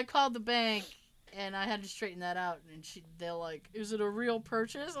 So I called the bank, and I had to straighten that out. And they're like, is it a real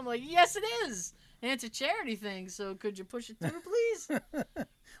purchase? I'm like, yes, it is. And it's a charity thing, so could you push it through, please?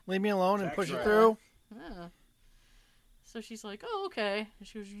 Leave me alone and Tax push it write-off. through. Yeah. So she's like, oh, okay. And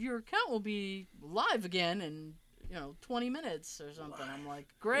she goes, your account will be live again in, 20 minutes or something. I'm like,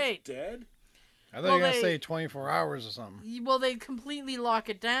 great. It's dead? I thought Well, you were going to they- say 24 hours or something. Well, they completely lock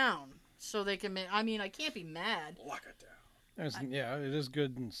it down so they can. I mean, I can't be mad. Lock it down. Yeah, it is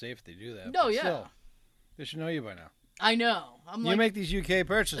good and safe to do that. No, but yeah. Still, they should know you by now. I know. I'm You like, make these UK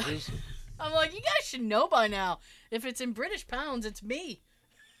purchases. I'm like, you guys should know by now. If it's in British pounds, it's me.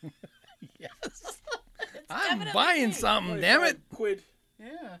 Yes. It's I'm definitely buying me. something, damn it. Quid.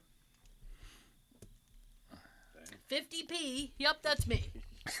 Yeah. 50p. Yep, that's me.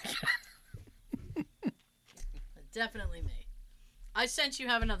 Definitely me. I sense you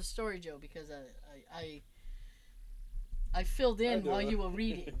have another story, Joe, because I filled I in do. while you were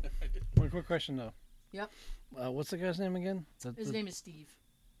reading. One quick question, though. Yep. What's the guy's name again? His name is Steve.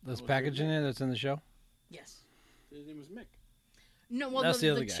 That's What's packaging his it that's in the show? Yes. His name was Mick. No, well, That's the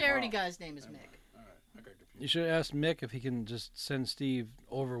the other guy. charity Oh. guy's name is Never Mick. mind. All right. I got confused. You should ask Mick if he can just send Steve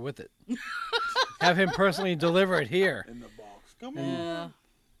over with it. Have him personally deliver it here. In the box. Come And- on. Yeah.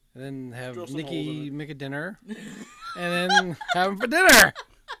 And then have Drill some Nikki holes in make a dinner. And then have him for dinner.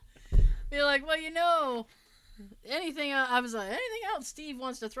 Be like, well, anything. I was like, anything else Steve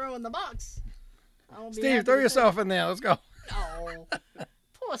wants to throw in the box. I'll be happy Steve, throw to yourself in there. Let's go. take- Oh,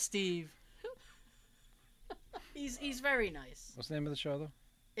 poor Steve. He's very nice. What's the name of the show, though?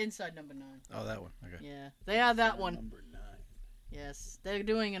 Inside Number 9. Oh, that one. Okay. Yeah, they have that one. Number 9. Yes, they're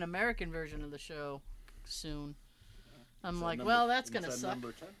doing an American version of the show soon. I'm Inside like, number- well, that's gonna inside suck.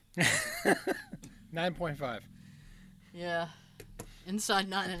 Number 10. 9.5. Yeah, inside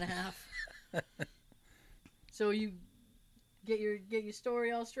 9.5. So you get your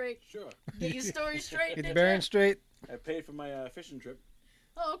story all straight. Sure. Get your story straight. Get the did bearing ya? straight. I paid for my fishing trip.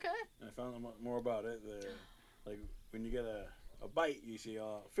 Oh, okay. And I found out more about it. Like when you get a bite, you see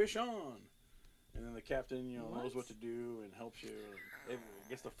fish on, and then the captain knows What? what to do and helps you. And it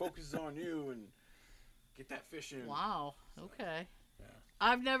gets the focus on you and get that fish in. Wow. Okay. Yeah.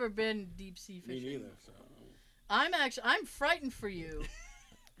 I've never been deep sea Me fishing. neither. So I'm frightened for you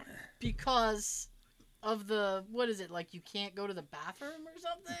because of the what is it like? You can't go to the bathroom or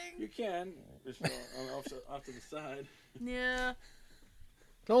something? you can just off to the side. Yeah.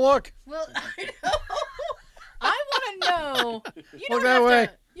 Don't look. Well, I want to know. You Look don't that have way.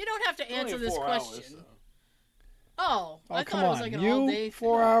 to. You don't have to It's only answer this 4 hours, question. so Oh, Oh, I come thought it was on. like an You all-day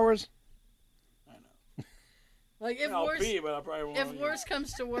 4 thing. hours? I know. Like if I'll worse, pee, but I probably won't. if worse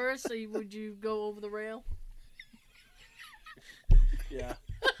comes to worse, so would you go over the rail? Yeah.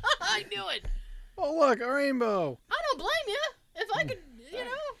 I knew it. Oh, look, a rainbow. I don't blame you. If I could,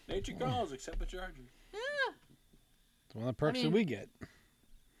 Nature calls, accept the charges. yeah. It's one of the perks mean- that we get.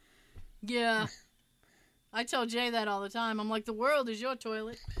 Yeah. I tell Jay that all the time. I'm like, the world is your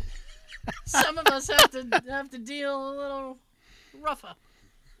toilet. Some of us have to deal a little rougher.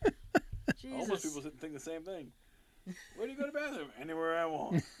 Almost Jesus. people think the same thing. Where do you go to the bathroom? Anywhere I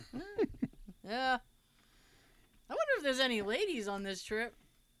want. Yeah. I wonder if there's any ladies on this trip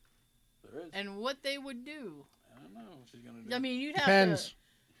There is. and what they would do. I don't know what she's gonna do. I mean, you'd have Depends. to.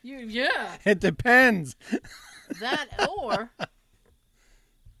 Yeah. It depends. That or.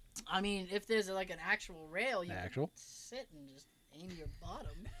 I mean, if there's like an actual rail, you Actual? can sit and just aim your bottom.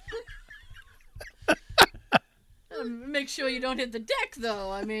 Make sure you don't hit the deck,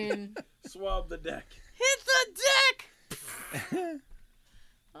 though. I mean, Swab the deck. hit the deck!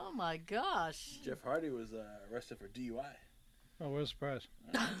 Oh my gosh. Jeff Hardy was arrested for DUI. Oh, what a surprise.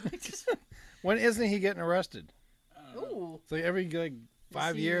 Just- When isn't he getting arrested? I don't know. Ooh, It's like every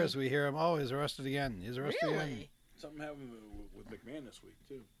 5 he- years we hear him, oh, he's arrested again. He's arrested again. really? Something happened with McMahon this week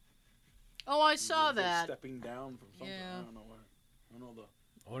too. Oh, I He saw was, like, that. Stepping down from something. Yeah. I don't know where. I don't know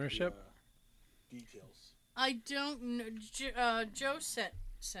the Ownership? details. I don't know. Joe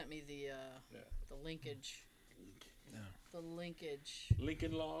sent me the linkage. The linkage.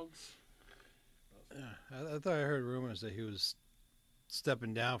 Lincoln Logs. Yeah, I thought I heard rumors that he was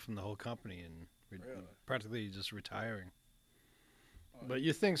stepping down from the whole company and Really? practically just retiring. Oh, But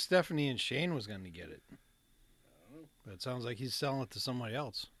you think Stephanie and Shane was going to get it. I don't know. But it sounds like he's selling it to somebody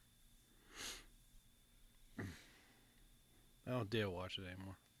else. I don't dare watch it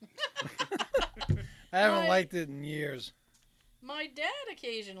anymore. I haven't Right. liked it in years. My dad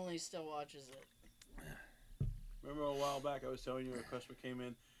occasionally still watches it. Remember a while back I was telling you a customer came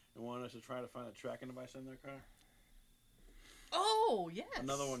in and wanted us to try to find a tracking device in their car? Oh, yes.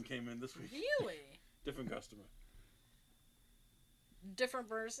 Another one came in this week. Really? Different customer. Different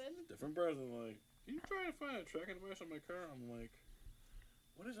person? Different person. Like, can you try to find a tracking device on my car? I'm like,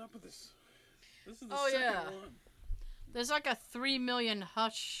 what is up with this? This is the Oh, second yeah. one. There's like a $3 million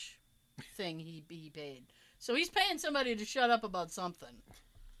hush thing he paid. So he's paying somebody to shut up about something.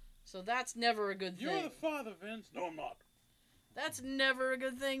 So that's never a good You're thing. the father, Vince. No, I'm not. That's never a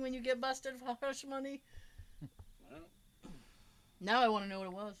good thing when you get busted for hush money. Well, Now I want to know what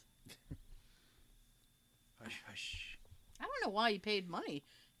it was. Hush, hush. I don't know why he paid money.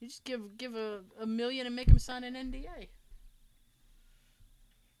 You just give a million and make him sign an NDA.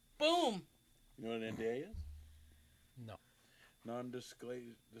 Boom. you know what an NDA is? No.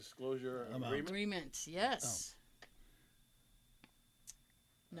 Non-disclosure I'm out. agreement. Agreement, yes.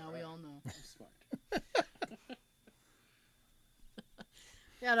 Now we all know. I'm smart.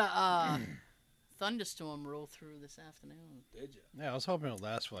 We had a thunderstorm roll through this afternoon. Did you? Yeah, I was hoping it would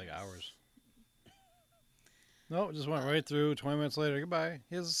last for like hours. No, it just went right through. 20 minutes later, goodbye.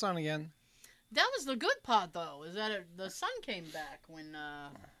 Here's the sun again. That was the good part, though, is that the sun came back when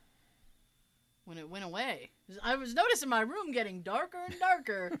it went away. I was noticing my room getting darker and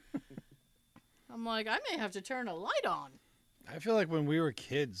darker. I'm like, I may have to turn a light on. I feel like when we were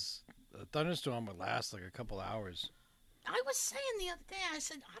kids, a thunderstorm would last like a couple hours. I was saying the other day, I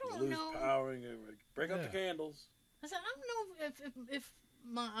said, I You don't lose know. power and break out the Yeah. candles. I said, I don't know if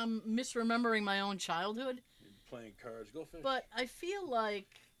I'm misremembering my own childhood, You're playing cards. Go fish. but I feel like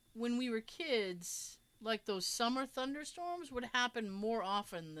when we were kids, like those summer thunderstorms would happen more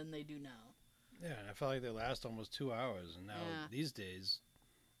often than they do now. Yeah, and I felt like they last almost 2 hours. And now Yeah. these days,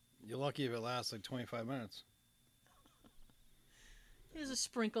 you're lucky if it lasts like 25 minutes. Here's a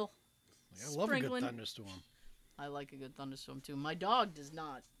sprinkle. Like, I love a good Sprinkling. thunderstorm. I like a good thunderstorm too. My dog does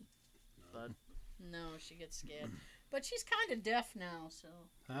not, but no, she gets scared. But she's kind of deaf now, so.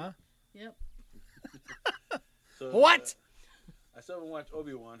 Huh? Yep. So, What? I still haven't watched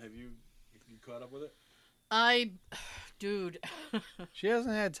Obi-Wan. Have you caught up with it? Dude, She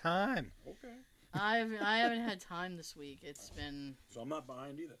hasn't had time. Okay. I haven't had time this week. It's been So I'm not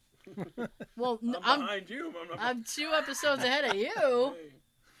behind either. well. I'm behind you. But I'm 2 episodes ahead of you. Hey.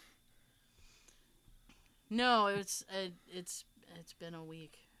 No, it's been a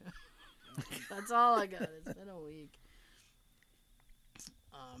week. That's all I got. It's been a week.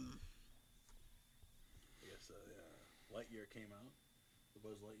 I guess Lightyear came out. The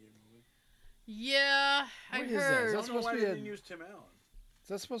Buzz Lightyear movie. Yeah, I What is that? heard. I That's don't know supposed why to they be a- didn't use Tim Allen. Is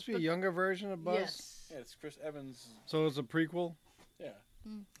that supposed to be a younger version of Buzz? Yes. Yeah, it's Chris Evans. So it's a prequel? Yeah.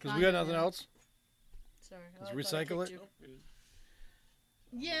 Because we got nothing else? Sorry. Let's I recycle thought I it? kicked you. Nope, it is.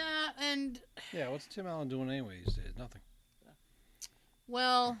 Yeah, and Yeah, what's Tim Allen doing anyway these days? Nothing.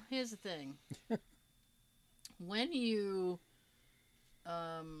 well, here's the thing. When you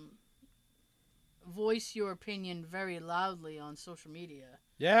voice your opinion very loudly on social media,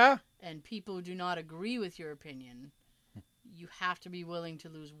 Yeah? and people do not agree with your opinion, you have to be willing to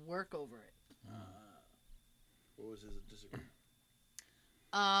lose work over it. What was his disagreement?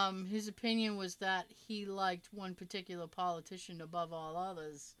 His opinion was that he liked one particular politician above all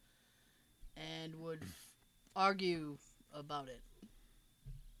others and would argue about it.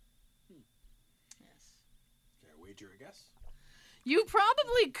 Yes. Can I wager a guess? You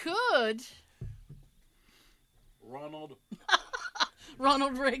probably could. Ronald.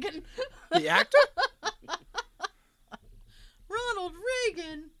 Ronald Reagan. The actor? Ronald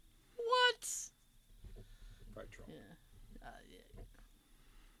Reagan. What? Probably Trump. Yeah.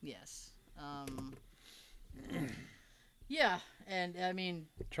 Yes. Yeah, and I mean,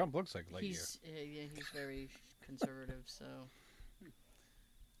 Trump looks like Lightyear. he's very conservative, so.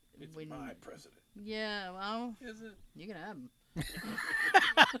 It's when- my president. Yeah, well, Is it? you can have him.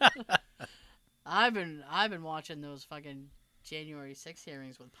 I've been watching those fucking January 6th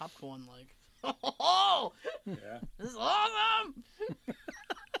hearings with popcorn, like, oh, Yeah. this is awesome.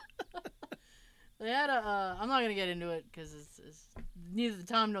 They had I'm not gonna get into it because it's neither the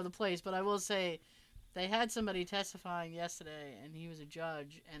time nor the place, but I will say they had somebody testifying yesterday, and he was a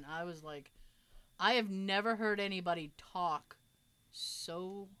judge, and I was like, I have never heard anybody talk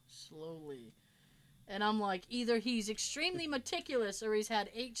so slowly. And I'm like, either he's extremely meticulous or he's had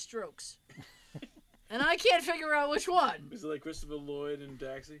 8 strokes. And I can't figure out which one. Is it like Christopher Lloyd in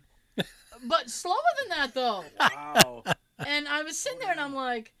Taxi? But slower than that, though. Wow. And I was sitting there and I'm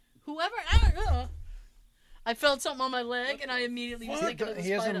like, whoever. I felt something on my leg and I immediately was thinking of the He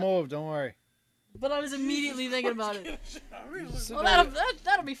hasn't spider. moved, don't worry. But I was immediately thinking about it. He's Well, sitting,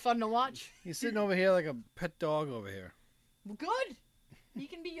 that'll be fun to watch. he's sitting over here like a pet dog over here. Well, good. He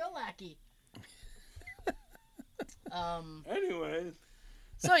can be your lackey. Anyways.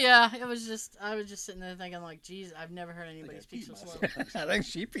 So yeah, I was just sitting there thinking like, geez, I've never heard anybody I speak peed so slow. myself. I think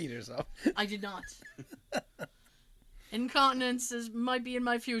she peed herself. I did not. Incontinence might be in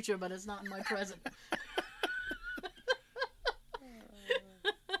my future, but it's not in my present.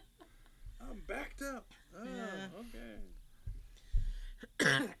 I'm backed up. Oh, Yeah.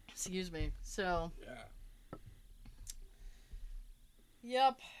 okay. Excuse me. So, Yeah.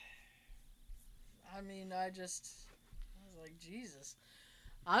 yep. I mean, I was like, Jesus.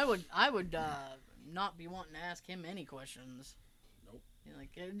 I would not be wanting to ask him any questions. Nope. You know,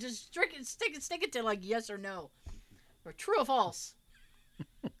 like, just stick it to like yes or no, or true or false.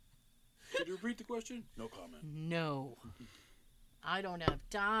 Could you repeat the question? No comment. No. I don't have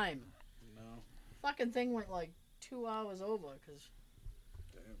time. No. Fucking thing went like 2 hours over because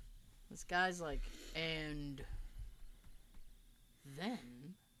Damn. this guy's like, and then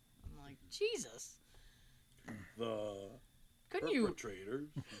I'm like, Jesus, The couldn't you perpetrator.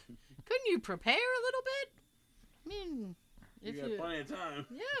 prepare a little bit? I mean, if You got plenty of time.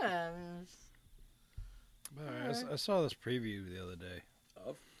 yeah, I mean, But I saw this preview the other day.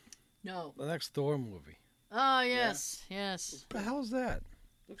 Of? no. The next Thor movie. Oh yes, yes. What the hell's that?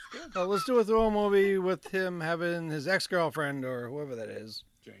 Looks good. Oh, let's do a Thor movie with him having his ex-girlfriend or whoever that is.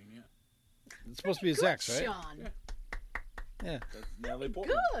 Jane, yeah. It's supposed to be his Good, ex, right? Sean. Yeah. That's Natalie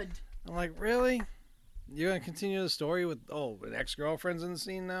Portman. Good. I'm like, really? You're gonna continue the story with an ex-girlfriend's in the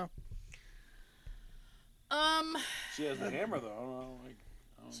scene now? She has the hammer, though. I don't know.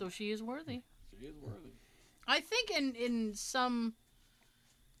 So she is worthy. She is worthy. I think in some,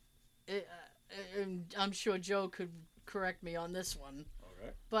 I'm sure Joe could correct me on this one,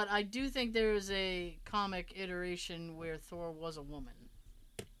 Okay. but I do think there is a comic iteration where Thor was a woman.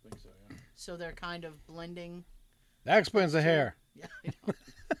 Think so, yeah. So they're kind of blending. That explains the hair. Yeah, I know.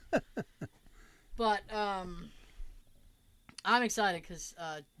 But I'm excited because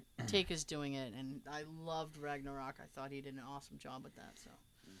Taika's doing it, and I loved Ragnarok. I thought he did an awesome job with that. So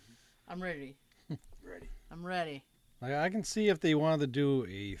I'm ready. Ready. I'm ready. Like, I can see if they wanted to do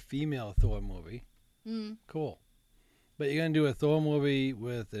a female Thor movie. Mm. Cool. But you're going to do a Thor movie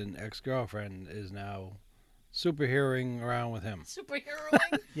with an ex-girlfriend is now superheroing around with him.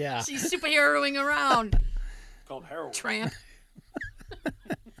 Superheroing? Yeah. She's superheroing around. Called heroin. Tramp.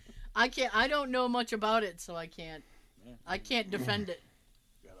 I don't know much about it, so I can't defend it.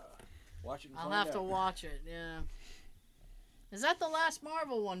 Gotta watch it and I'll find have to out. watch it, yeah. Is that the last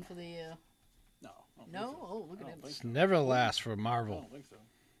Marvel one for the year? No. I don't No? think so. Oh, look I at don't him. think It's so. never lasts for I Marvel. don't think so.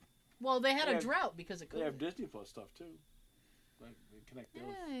 Well, they had They a have- drought because of They have COVID. Disney Plus stuff too. Like, they connect those.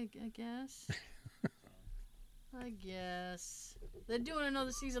 Yeah, I guess. I guess. They're doing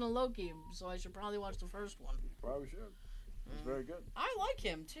another season of Loki, so I should probably watch the first one. Probably should. It's very good. I like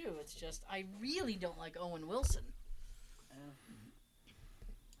him, too. It's just, I really don't like Owen Wilson.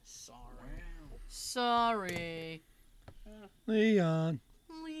 Sorry. Leon.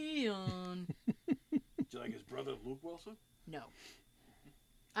 Leon. Do you like his brother Luke Wilson? No.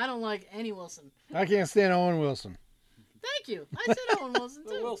 I don't like any Wilson. I can't stand Owen Wilson. Thank you. I said Owen Wilson,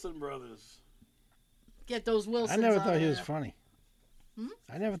 The too. Wilson brothers. Get those Wilsons I never out thought of he was there. funny. Hmm?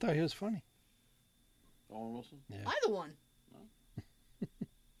 I never thought he was funny. Owen Wilson. Yeah. Either one.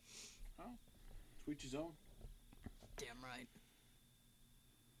 Tweet his own. Damn right.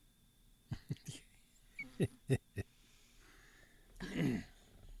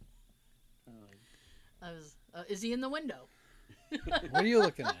 I was. Is he in the window? What are you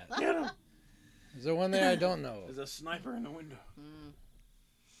looking at? Get him. Is there one there I don't know? There's a sniper in the window. Mm.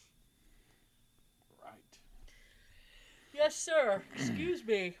 Right. Yes, sir. Excuse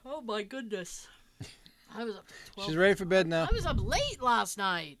me. Oh my goodness. I was up to 12. She's ready for bed now. I was up late last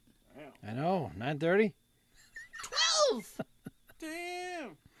night. Damn. I know. 9:30. 12.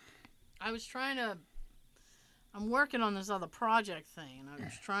 Damn. I was trying to. I'm working on this other project thing, and I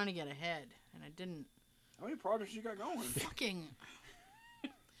was trying to get ahead, and I didn't. How many projects you got going? Fucking.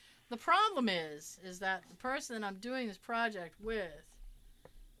 The problem is that the person that I'm doing this project with,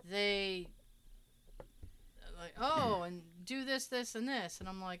 they like, oh, and do this, this, and this, and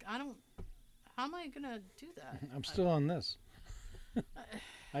I'm like, I don't. How am I gonna do that? I'm still on this.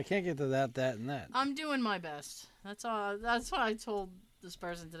 I can't get to that, and that. I'm doing my best. That's all. That's what I told this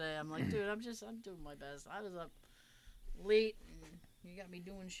person today. I'm like, dude, I'm doing my best. I was up late, and you got me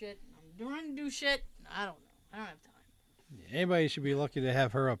doing shit. I'm trying to do shit. I don't know. I don't have time. Anybody should be lucky to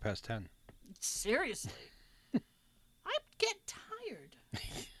have her up past 10. Seriously. I get tired.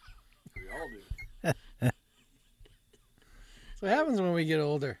 We all do. That's what happens when we get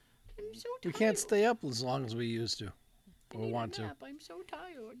older. I'm so tired. We can't stay up as long as we used to. I or need a want to. nap. I'm so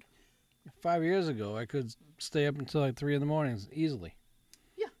tired. 5 years ago, I could stay up until like 3 in the morning easily.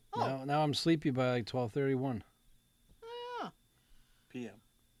 Yeah. Oh. Now I'm sleepy by like 12:31. Yeah. PM.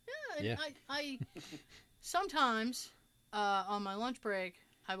 Yeah. Yeah. I sometimes on my lunch break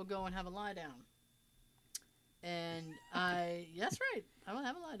I will go and have a lie down. And that's right. I will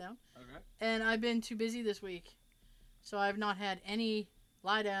have a lie down. Okay. And I've been too busy this week, so I've not had any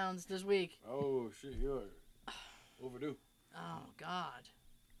lie downs this week. Oh shit, you're overdue. Oh God.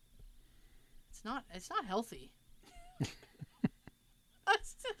 It's not healthy. I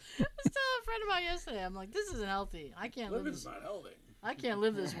was telling a friend of mine yesterday. I'm like, this isn't healthy. I can't live Living's this. not healthy. I can't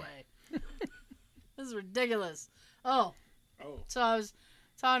live this way. This is ridiculous. Oh, Oh. so I was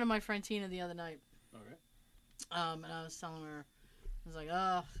talking to my friend Tina the other night. Okay. And I was telling her, I was like,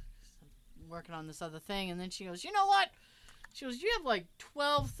 oh, I'm working on this other thing. And then she goes, you know what? She goes, you have like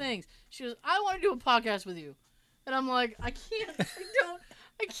 12 things. She goes, I want to do a podcast with you. And I'm like, I can't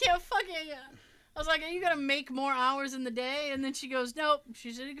fucking. I was like, are you going to make more hours in the day? And then she goes, nope.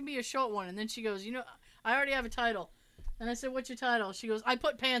 She said, it can be a short one. And then she goes, you know, I already have a title. And I said, what's your title? She goes, I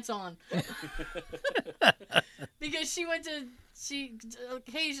put pants on. Because she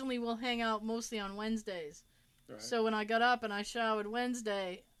occasionally will hang out mostly on Wednesdays. Right. So when I got up and I showered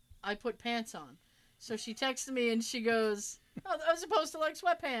Wednesday, I put pants on. So she texted me and she goes, oh, I was supposed to like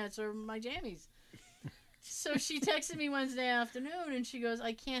sweatpants or my jammies. So she texted me Wednesday afternoon and she goes,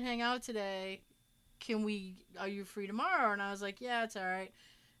 I can't hang out today. Are you free tomorrow? And I was like, yeah, it's all right.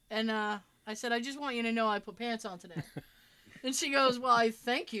 And I said, I just want you to know I put pants on today. And she goes, well, I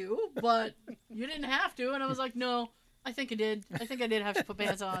thank you, but you didn't have to. And I was like, no, I think I did. I think I did have to put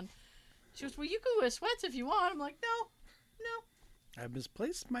pants on. She goes, well, you can wear sweats if you want. I'm like, no. I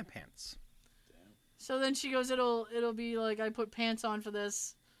misplaced my pants. So then she goes, it'll be like I put pants on for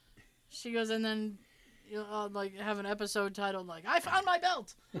this. She goes, and then like have an episode titled like "I found my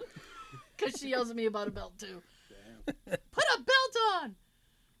belt," because she yells at me about a belt too. Damn. Put a belt on.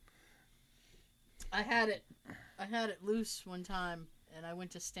 I had it loose one time, and I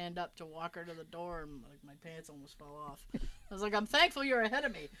went to stand up to walk her to the door, and like my pants almost fell off. I was like, "I'm thankful you're ahead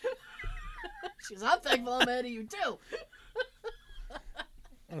of me." She goes, "I'm thankful I'm ahead of you too."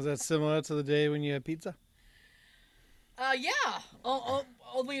 Was that similar to the day when you had pizza? Yeah.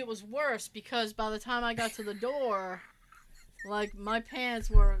 Only it was worse because by the time I got to the door, like my pants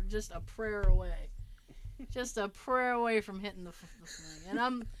were just a prayer away, from hitting the thing. And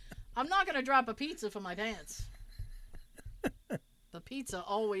I'm not gonna drop a pizza for my pants. The pizza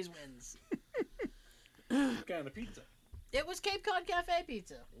always wins. What kind of pizza? It was Cape Cod Cafe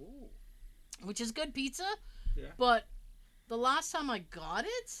pizza, Ooh. which is good pizza. Yeah. But the last time I got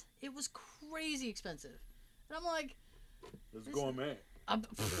it, it was crazy expensive, and I'm like, It's gourmet.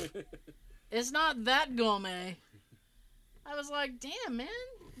 it's not that gourmet. I was like, damn, man.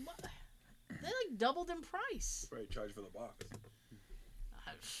 What? They like doubled in price. Right, charge for the box.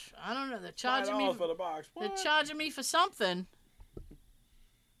 I don't know. They're charging me $5 for the box. They're What? charging me for something.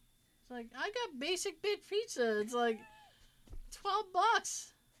 It's like, I got basic bitch pizza. It's like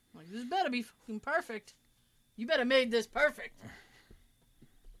 $12. I'm like, this better be fucking perfect. You better made this perfect.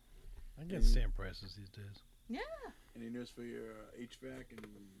 I get stamp prices these days. Yeah. Any news for your HVAC and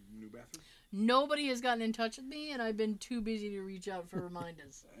new bathroom? Nobody has gotten in touch with me, and I've been too busy to reach out for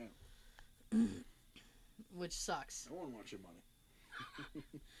reminders, Damn. which sucks. No one wants your money.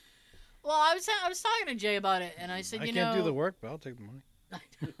 Well, I was talking to Jay about it, and I said, I you can't know, do the work, but I'll take the money.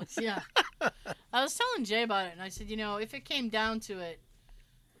 yeah. I was telling Jay about it, and I said, you know, if it came down to it,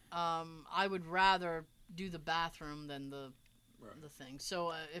 I would rather do the bathroom than the thing.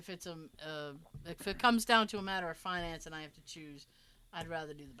 So if it comes down to a matter of finance and I have to choose, I'd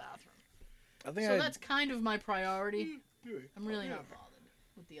rather do the bathroom. I think So that's kind of my priority. Yeah. I'm really not bothered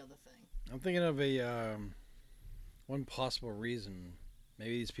with the other thing. I'm thinking of a one possible reason.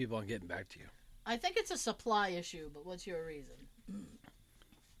 Maybe these people aren't getting back to you. I think it's a supply issue, but what's your reason?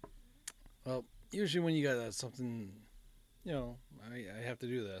 Well, usually when you got something, you know, I have to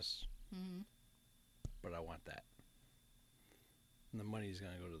do this, Mm-hmm. but I want that. And the money's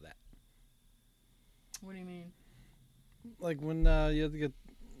going to go to that. What do you mean? Like when you had to get,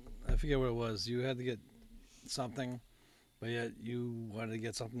 I forget what it was, you had to get something, but yet you wanted to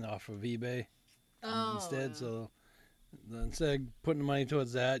get something off of eBay instead. Yeah. So instead of putting the money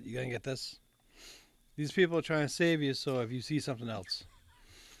towards that, you're going to get this. These people are trying to save you, so if you see something else,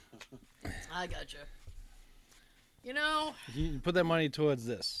 I gotcha. You know, you put that money towards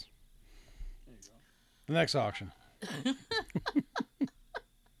this. There you go. The next auction.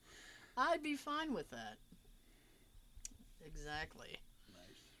 I'd be fine with that. Exactly.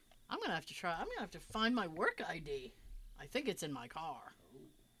 Nice. I'm gonna have to try. I'm gonna have to find my work ID. I think it's in my car.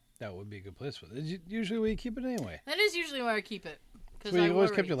 That would be a good place for it. Usually where you keep it anyway. That is usually where I keep it. That's where you always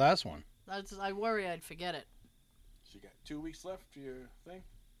kept your last one. I worry I'd forget it. So you got 2 weeks left for your thing?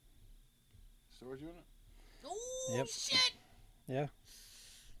 Storage unit? Oh Yep. shit! Yeah.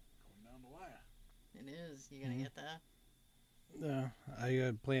 Going down the wire. It is. You gonna get that? I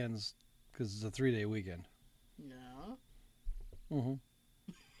got plans because it's a 3-day weekend. No.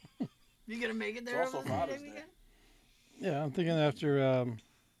 Mm-hmm. You gonna make it there It's over also the 3-day Father's Day. weekend? Yeah, I'm thinking after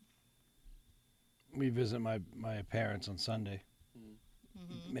we visit my parents on Sunday,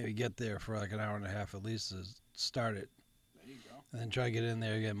 Mm-hmm. maybe get there for like an hour and a half at least to start it, There you go. and then try to get in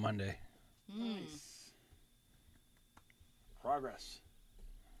there again Monday. Mm. Nice. Progress.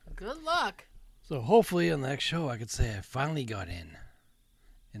 Good luck. So hopefully on the next show I could say I finally got in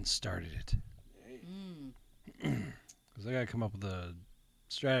and started it. Hey. Mm. Because I got to come up with a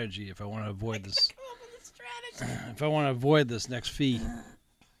strategy if I want to avoid this. Come up with a strategy. If I want to avoid this next fee,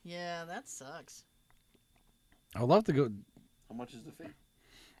 Yeah, that sucks. I'd love to go. How much is the fee?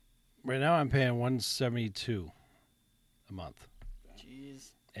 Right now I'm paying $172 a month, Jeez.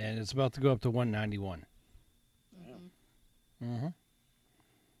 and it's about to go up to $191. Damn. Mm-hmm.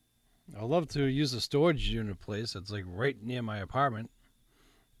 I'd love to use a storage unit place that's like right near my apartment,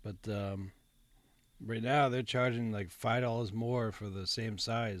 but right now they're charging like $5 more for the same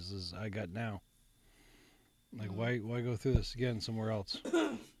size as I got now. Like, why go through this again somewhere else?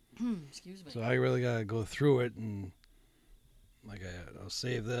 Excuse me. So I really gotta go through it and like I'll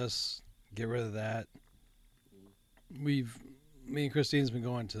save this, get rid of that. Me and Christine's been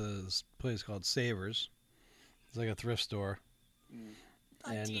going to this place called Savers. It's like a thrift store. Mm.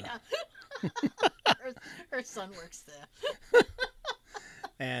 And, Tina. her son works there.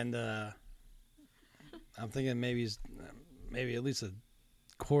 And I'm thinking maybe at least a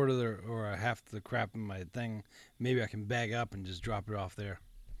quarter or a half the crap in my thing, maybe I can bag up and just drop it off there.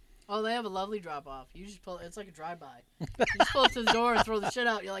 Oh, they have a lovely drop off. You just pull. It's like a drive by. You just pull up to the door and throw the shit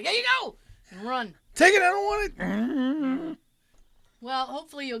out. You're like, here you go, and run. Take it. I don't want it. Well,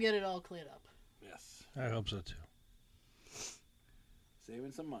 hopefully you'll get it all cleared up. Yes. I hope so too.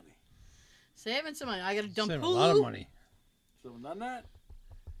 Saving some money. Saving some money. I got to dump Saving Hulu. a lot of money. Still done that?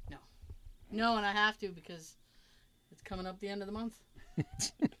 No, and I have to because it's coming up the end of the month.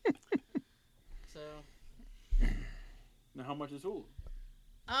 So. Now, how much is Hulu?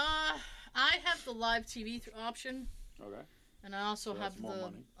 I have the live TV option, Okay. and I also So have that's more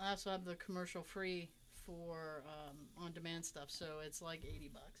money. the commercial free for on demand stuff. So it's like $80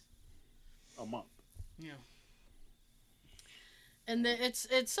 A month. Yeah. And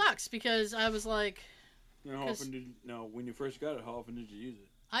it sucks because I was like, You know, how often did when you first got it, how often did you use it?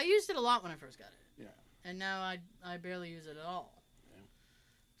 I used it a lot when I first got it. Yeah. And now I barely use it at all. Yeah.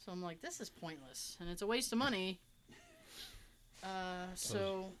 So I'm like, this is pointless, and it's a waste of money.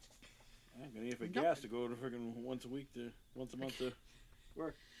 So. I'm gonna need for Nope. gas to go to freaking once a month to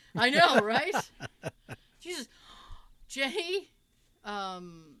work. I know, right? Jesus. Jay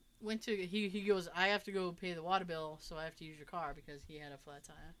went to he goes, I have to go pay the water bill, so I have to use your car because he had a flat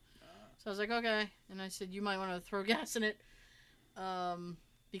tire. So I was like, okay. And I said, you might want to throw gas in it.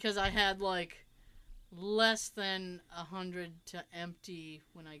 Because I had like less than 100 to empty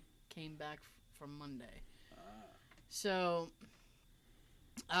when I came back from Monday. So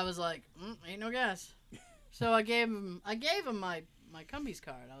I was like, ain't no gas. So I gave him my Cumbies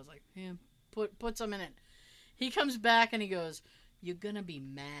card. I was like, yeah, put some in it. He comes back and he goes, you're gonna be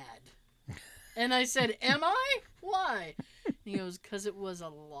mad. And I said, am I? Why? And he goes, because it was a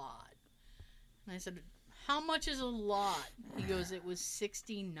lot. And I said, how much is a lot? He goes, it was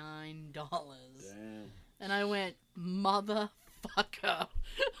 $69. Damn. And I went, motherfucker.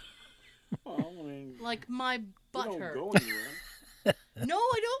 Well, I mean, Like my butt you don't hurt. go anywhere. No,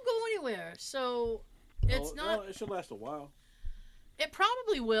 I don't go anywhere. So it's Well, not. it should last a while. It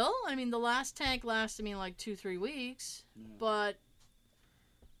probably will. I mean, the last tank lasted me like 2-3 weeks. Yeah. But,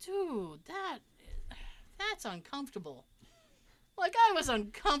 dude, that's uncomfortable. Like, I was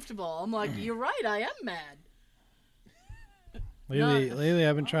uncomfortable. I'm like, you're right, I am mad. Lately,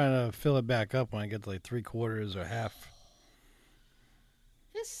 I've been trying to fill it back up when I get to like 3/4 or half.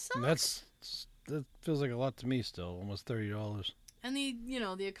 This sucks. And that feels like a lot to me still, almost $30. And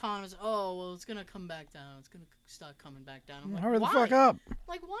the economists, oh, well, it's going to come back down. It's going to start coming back down. I'm like, Hurry the why? fuck up.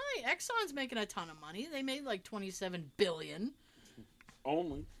 Like, why? Exxon's making a ton of money. They made like $27 billion.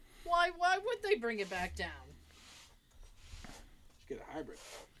 Only. Why would they bring it back down? Just get a hybrid.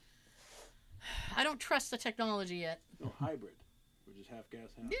 I don't trust the technology yet. No, hybrid. Which is half gas,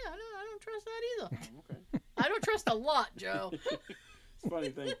 half. Yeah, I don't trust that either. Oh, okay. I don't trust a lot, Joe. It's a funny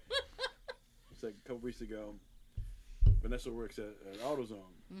thing. It's like a couple weeks ago. Vanessa works at AutoZone.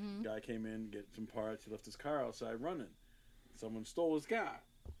 Mm-hmm. Guy came in, get some parts. He left his car outside running. Someone stole his car.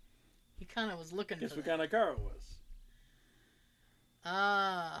 He kind of was looking Guess for what that. kind of car it was?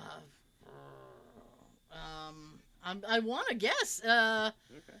 I want to guess. Okay.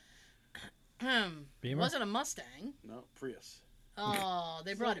 Beamer? Was it a Mustang? No, Prius. Oh,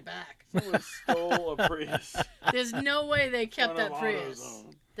 they brought it back. Someone stole a Prius. There's no way they kept Front that of Prius.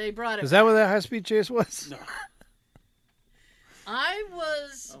 AutoZone. They brought it Is that back. what that high-speed chase was? No. I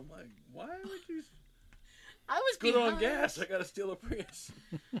was I'm like, why would you? behind, Good on gas. I gotta steal a Prius.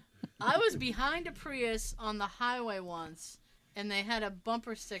 I was behind a Prius on the highway once, and they had a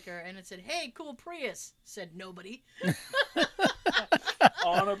bumper sticker, and it said, "Hey, cool Prius." Said nobody,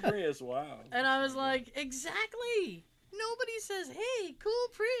 On a Prius. Wow. and I was like, "Exactly. Nobody says, hey, cool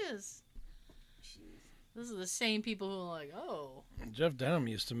Prius." Jeez. Those are the same people who are like, "Oh, Jeff Denham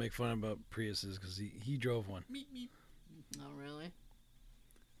used to make fun about Priuses because he drove one. meep meep." Oh, really?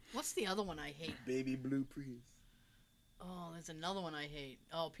 What's the other one I hate? Baby blue Prius. Oh, there's another one I hate.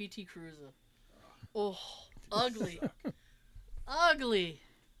 Oh, PT Cruiser. Oh, ugly. Ugly.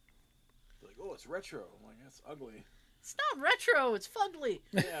 Like, oh, it's retro. I'm like, that's ugly. It's not retro, it's fugly.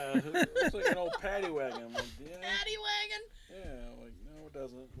 Yeah, it looks like an old paddy wagon. I'm like, yeah. Paddy wagon. Yeah, I'm like, no, it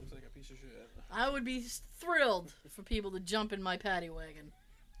doesn't. It looks like a piece of shit. I would be thrilled for people to jump in my paddy wagon.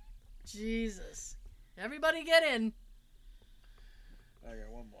 Jesus. Everybody get in. I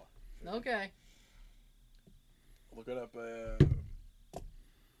got one more. Okay. Look it up.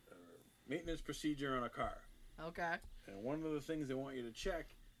 Maintenance procedure on a car. Okay. And one of the things they want you to check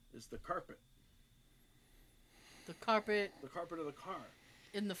is the carpet. The carpet The carpet of the car.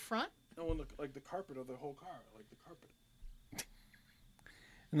 in the front? No, like the carpet of the whole car. Like the carpet.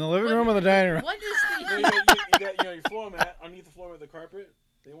 In the living room or the dining room? What is You the... got your floor mat. Underneath the floor mat, the carpet.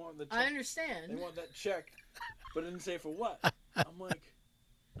 They want the check. I They understand. want that check, but it didn't say for what. I'm like,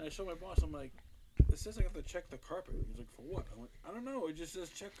 and I showed my boss. I'm like, it says I have to check the carpet. He's like, for what? I'm like, I don't know. It just says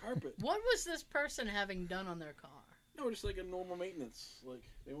check carpet. What was this person having done on their car? No, just like a normal maintenance. Like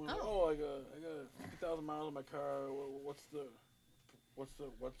they want, Oh. I got 50,000 miles on my car. What's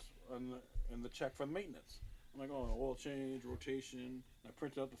in the check for the maintenance? I'm like, oh, oil change, rotation. And I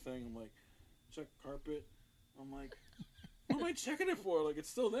printed out the thing. I'm like, check carpet. I'm like, what am I checking it for? Like, it's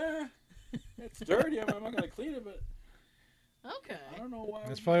still there. It's dirty. I mean, I'm not gonna clean it, but Okay. I don't know why.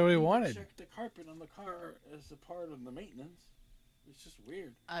 That's would probably you what he need to wanted. Check the carpet on the car as a part of the maintenance. It's just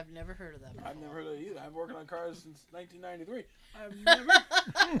weird. I've never heard of that before. I've never heard of it either. I've been working on cars since 1993. I've never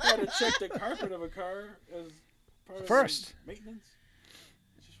had to check the carpet of a car as part of First. the maintenance.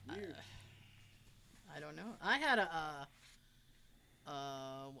 It's just weird. I don't know. I had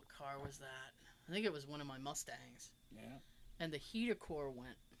what car was that? I think it was one of my Mustangs. Yeah. And the heater core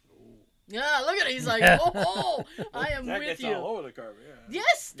went. Ooh. Yeah, look at it. He's like, oh, I am That with gets you. all over the carpet. Yeah.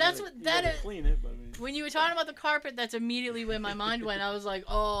 Yes, that's You what gotta- that you gotta is. Clean it, but I mean. When you were talking about the carpet, that's immediately where my mind went. I was like,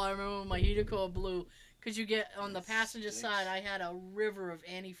 oh, I remember when my heater core blew. Because you get on the passenger Stinks. side, I had a river of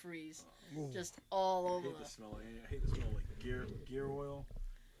antifreeze Ooh. just all I over hate the the. smell. I hate the smell of like gear oil.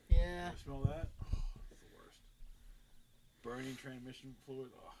 Yeah. You smell that? Oh, it's the worst. Burning transmission fluid.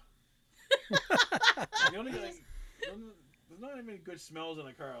 Oh. The only like, there's not even good smells in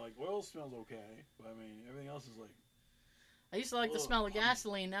a car. Like oil smells okay, but I mean everything else is like. I used to like the Ugh. smell of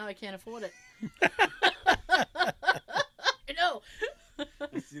gasoline. Now I can't afford it. I know.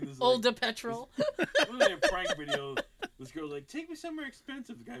 I see this, like, Older petrol. It was like a prank video. This girl's like, "Take me somewhere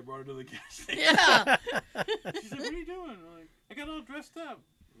expensive." The guy brought her to the gas station. Yeah. She's like, "What are you doing?" I'm like, "I got all dressed up."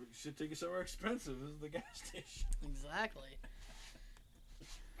 You should take you somewhere expensive. This is the gas station. Exactly.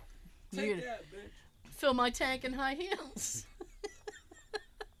 Take You're gonna that, bitch. fill my tank in high heels.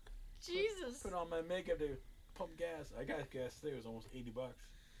 Jesus. Put on my makeup to pump gas. I got gas today. It was almost $80.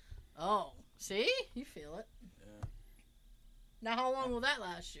 Oh, see? You feel it. Yeah, Now, how long will that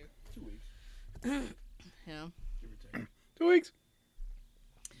last you? 2 weeks, Yeah. give or take. 2 weeks.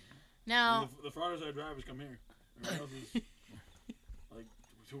 Now, The farthest our drivers come here. Everyone else is like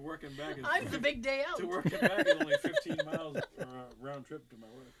to work and back. Is, I'm the big day out. to work and back is only 15 miles for a round trip to my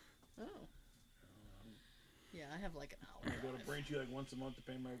work. Oh. Yeah, I have like an hour. I go to drive. Braintree like once a month to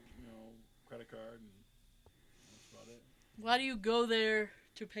pay my credit card, and that's about it. Why do you go there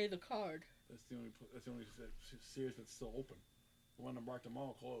to pay the card? That's the only Sears that's still open. The one in Brockton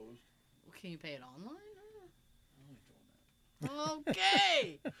Mall closed. Can you pay it online? I ain't doing that.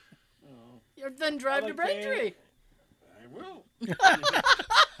 Okay. Oh, You then drive I to like paying- Braintree. I will.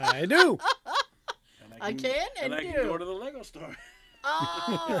 I do. And I can and I do. can go to the Lego store.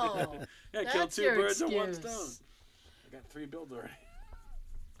 Oh, Yeah, that's kill two your birds with one excuse. stone. I got 3 builds already.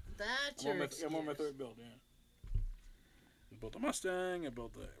 that's I'm on, your I'm on my excuse. 3rd build, yeah. I built a Mustang, I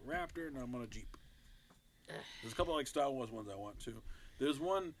built a Raptor, now I'm on a Jeep. There's a couple like Star Wars ones I want too. There's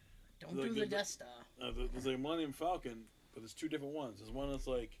one, Don't the- do the- the Death Star. there's a Millennium Falcon, but there's 2 different ones. There's one that's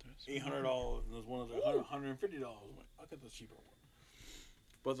like $800, and there's one that's like $150. I'm like, I'll get the cheaper one.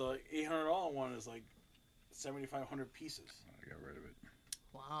 But the $800 one is like 7,500 pieces. I got rid of it.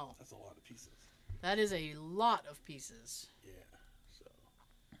 Wow, That's a lot of pieces. that is a lot of pieces. Yeah. So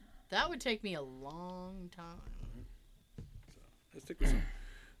That would take me a long time. I stick with some.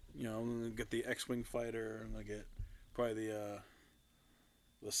 I'm gonna get the X-wing fighter, and I get probably the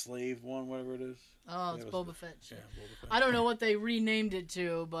slave one, whatever it is. Oh, Yeah, it's it was- Boba Fett Yeah, ship. Boba Fett. I don't know what they renamed it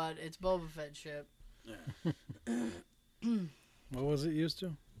to, but it's Boba Fett ship. Yeah. What was it used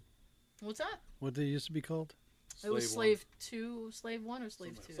to? What's that? What did it used to be called? It was one. Slave 2, Slave 1 or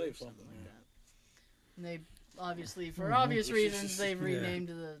Slave 2? Slave or something something, like yeah. that. And they, obviously, for obvious reasons, they've Yeah. renamed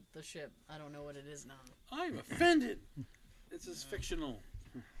the ship. I don't know what it is now. I'm offended. This is fictional.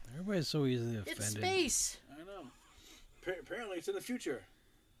 Everybody's so easily offended. It's space. I know. Apparently, it's in the future.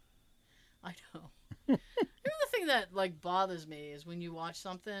 I know. You know the thing that bothers me is when you watch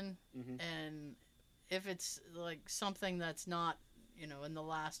something Mhm. and if it's something that's not in the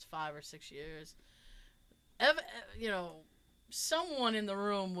last 5 or 6 years, someone in the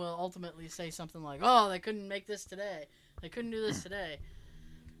room will ultimately say something like, "Oh, they couldn't make this today. They couldn't do this today."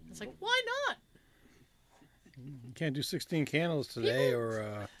 It's like, why not? You can't do 16 Candles today, People-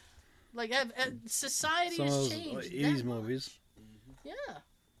 or Society some of has those changed. 80s that much. movies. Yeah.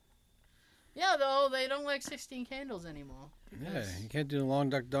 Yeah, though they don't like 16 Candles anymore. Yeah, because- you can't do the Long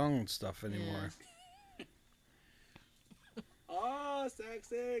Duck Dong stuff anymore. Oh,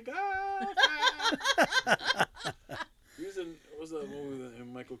 sexy girl. Was that movie with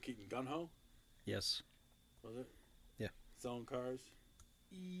Michael Keaton? Gun Ho? Yes. Was it? Yeah. Selling cars.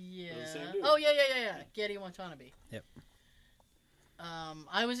 Yeah. They're the same dude. Oh yeah. Getty Watanabe. Yep.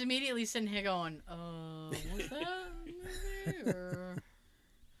 I was immediately sitting here going, was that a movie or...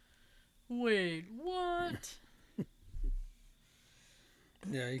 Wait, what?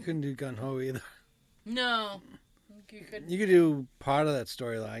 Yeah, you couldn't do Gun Ho either. No. You could, You could do part of that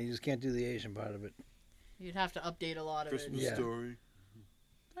storyline. You just can't do the Asian part of it. you'd have to update a lot of Christmas it. Yeah. Story.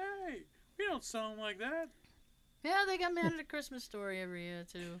 Hey, we don't sound like that. Yeah, they got mad at a Christmas Story every year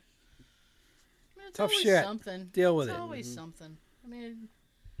too. It's Tough always shit. Something. Deal with it's it. always Mhm. something. I mean,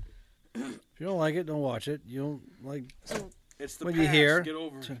 If you don't like it, don't watch it. You don't like. It's the When past. you hear- Get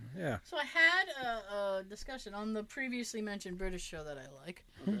over it. Yeah. so I had a discussion on the previously mentioned British show that I like.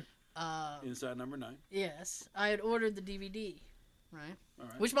 Okay. Uh, Inside number 9. yes, I had ordered the DVD, right? All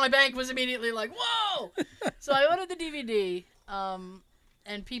right. Which my bank was immediately like, "Whoa!" So I ordered the DVD,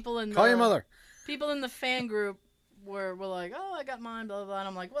 and people in the Call your mother. people in the fan group were like, "Oh, I got mine," blah blah blah. And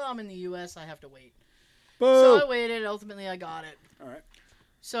I'm like, "Well, I'm in the U.S. I have to wait." So I Boo. waited. Ultimately, I got it. All right.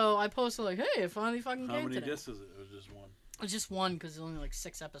 So I posted like, "Hey, it finally fucking How came many today." discs is it? It was just one. It was just one because there's only like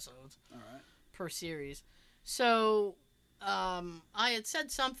 6 episodes All right. per series. So I had said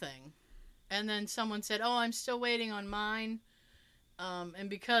something, and then someone said, "Oh, I'm still waiting on mine," and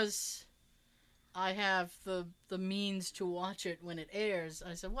because I have the means to watch it when it airs,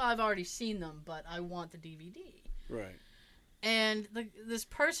 I said, "Well, I've already seen them, but I want the DVD." Right. And this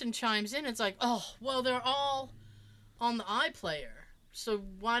person chimes in. It's like, "Oh, well, they're all on the iPlayer, so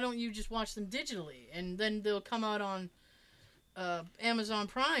why don't you just watch them digitally? And then they'll come out on Amazon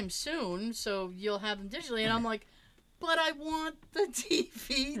Prime soon, so you'll have them digitally." And I'm like, "But I want the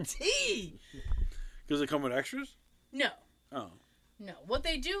DVD." Does it come with extras? No, Oh. no. What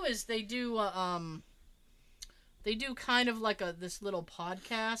they do is they do kind of like this little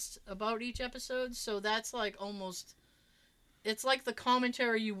podcast about each episode. So that's like almost, it's like the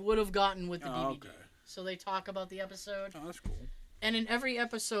commentary you would have gotten with the Oh, DVD. okay. So they talk about the episode. Oh, that's cool. And in every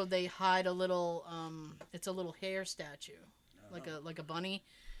episode, they hide a little. It's a little hair statue, like a bunny.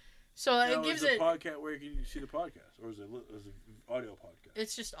 So Now, it gives is the it. podcast where can you see the podcast, or is it audio podcast?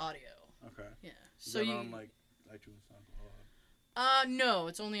 It's just audio. Okay. Yeah. Is So that you. on like iTunes? SoundCloud? No,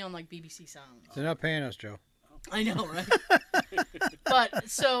 it's only on like BBC Sound. They're not paying us, Joe. I know, right? But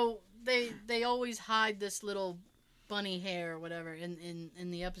so they always hide this little bunny hair or whatever in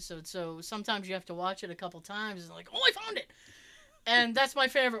the episode. So sometimes you have to watch it a couple times and like, "Oh, I found it." And that's my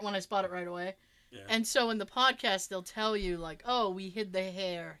favorite when I spot it right away. Yeah. And so in the podcast, they'll tell you, like, "Oh, we hid the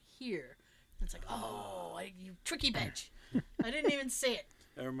hair here." And it's like, "Oh, you tricky bitch. I didn't even see it."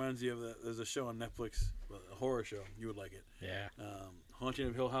 That reminds you of there's a show on Netflix, a horror show. You would like it. Yeah. Haunting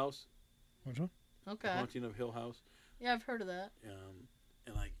of Hill House. Which one? Okay. Haunting of Hill House. Yeah, I've heard of that.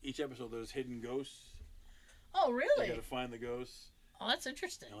 And like each episode, there's hidden ghosts. Oh, You really? gotta find the ghosts. Oh, that's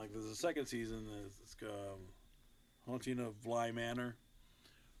interesting. And like there's a second season. It's Haunting of Bly Manor.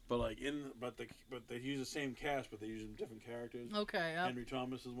 But like but they use the same cast, but they use different characters. Okay. Henry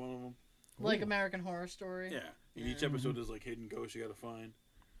Thomas is one of them. Like Ooh. American Horror Story. Yeah. In each Yeah. episode, there's like hidden ghosts you gotta find.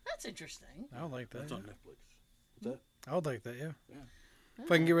 That's interesting. I would like that. That's Yeah. on Netflix. What's I would like that. Yeah. Yeah.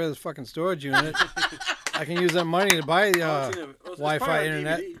 If I can get rid of this fucking storage unit, I can use that money to buy Haunting of- it's Wi-Fi part of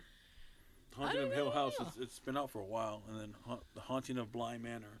internet. DVD. Haunting I of Hill didn't House. know. It's been out for a while, and then The Haunting of Bly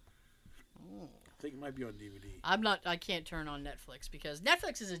Manor. Oh. I think it might be on DVD. I can't turn on Netflix because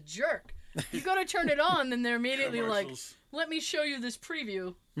Netflix is a jerk. You go to turn it on, then they're immediately like, Commercials. "Let me show you this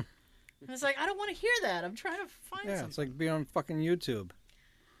preview." And it's like, I don't want to hear that. I'm trying to find Yeah, something. it's like being on fucking YouTube.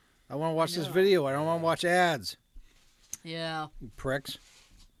 I want to watch this know. video. I don't want to watch ads. Yeah. You pricks.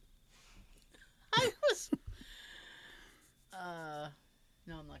 I was.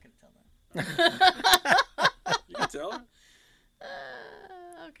 No, I'm not going to tell that. You can tell her.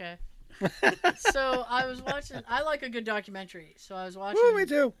 Okay. So I was watching. I like a good documentary. So I was watching. Woo, me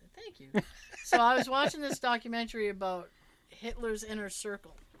too. Thank you. So I was watching this documentary about Hitler's inner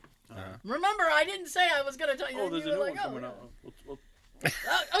circle. Remember, I didn't say I was going to tell you. Oh, and there's a you new were one like, coming oh, out. We'll-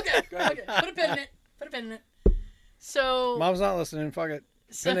 Okay. Go ahead. Okay. Put a pin in it. Put a pin in it. So. Mom's not listening. Fuck it.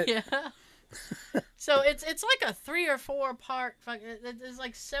 So Pin it. yeah. So it's like a 3 or 4 part. There's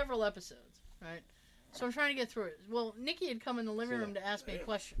like several episodes, right? So I'm trying to get through it. Well, Nikki had come in the living room to ask me a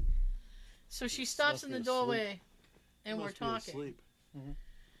question. So she stops Must in be the asleep. doorway, and we're Must be talking. asleep.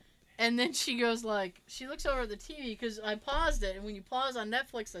 And then she goes like, she looks over at the TV because I paused it, and when you pause on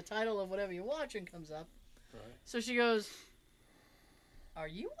Netflix, the title of whatever you're watching comes up. Right. So she goes, "Are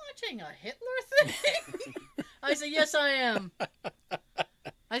you watching a Hitler thing?" I said, "Yes, I am."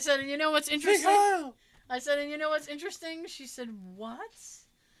 I said, "And you know what's interesting?" I said, "And you know what's interesting?" She said, "What?"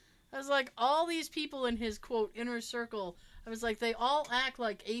 I was like, "All these people in his, quote, inner circle I was like, they all act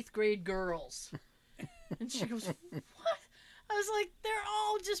like 8th grade girls. And she goes, what? I was like, they're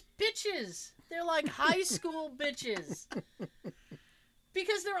all just bitches. They're like high school bitches.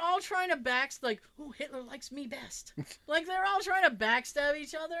 Because they're all trying to like, oh, Hitler likes me best. Like, they're all trying to backstab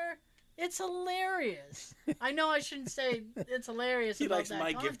each other. It's hilarious. I know I shouldn't say it's hilarious He about likes that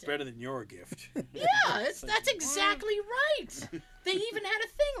my content. gift better than your gift. Yeah, that's exactly right. They even had a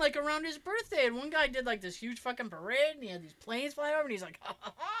thing like around his birthday, and one guy did like this huge fucking parade, and he had these planes flying over, and he's like, ha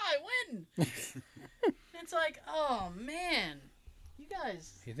ha ha, I win. It's like, oh man, you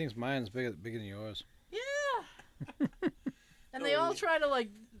guys, He thinks mine's bigger than yours. yeah. And they all try to like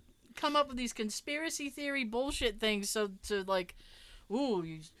come up with these conspiracy theory bullshit things, so to like, ooh,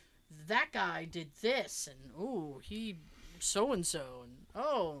 that guy did this, and ooh, he so and so, and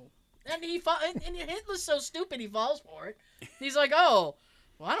oh. And and Hitler's so stupid he falls for it. He's like, oh,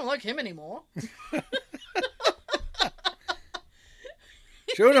 well, I don't like him anymore.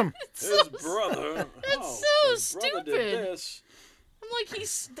 Shoot him. His brother. It's his so brother stupid. did this. I'm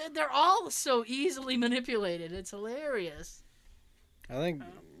like, they're all so easily manipulated. It's hilarious. I think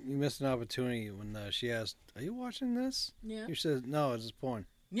you missed an opportunity when she asked, "Are you watching this?" Yeah. You said, "No, it's just porn."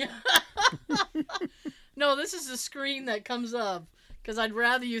 Yeah. No, this is the screen that comes up because I'd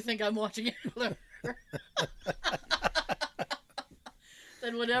rather you think I'm watching Hitler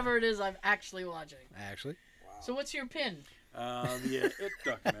than whatever it is I'm actually watching. Actually, Wow. So what's your pin? The It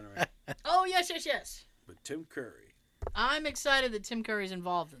documentary Oh, yes. with Tim Curry. I'm excited that Tim Curry's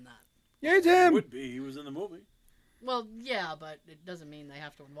involved in that. yeah, He Tim. would be. He was in the movie. Well, yeah, but it doesn't mean they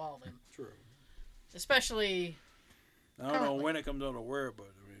have to involve him. True. Especially, I don't know Currently. when it comes out or where, but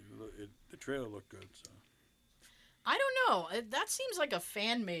I mean, the trailer looked good. So I don't know. That seems like a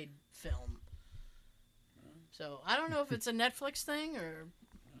fan-made film. So I don't know if it's a Netflix thing or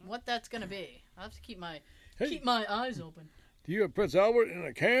what that's gonna be. I will have to keep my eyes open. Do you have Prince Albert in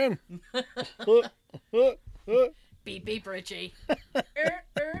a can? Beep beep, Richie.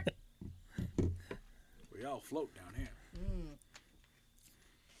 we all float down here.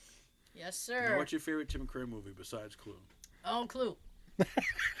 Yes, Now, sir. what's your favorite Tim Curry movie besides Clue? Oh, Clue. What's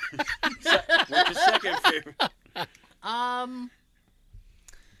your second favorite?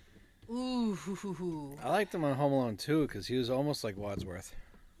 Ooh. I liked him on Home Alone 2 because he was almost like Wadsworth.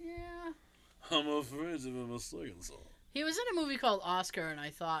 Yeah. I'm afraid of a mistake. He was in a movie called Oscar, and I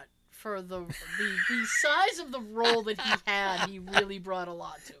thought for the size of the role that he had, he really brought a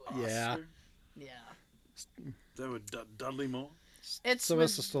lot to it. Yeah. Yeah. Is that with Dudley Moore? It's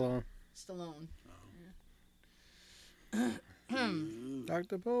Sylvester with Stallone. Stallone.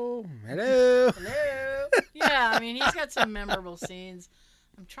 Dr. Bo. Hello. Hello. Yeah, I mean, he's got some memorable scenes.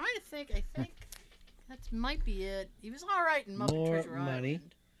 I'm trying to think. I think that might be it. He was all right in Muppet More Treasure money.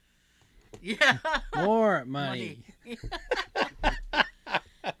 Island. Yeah. More money. He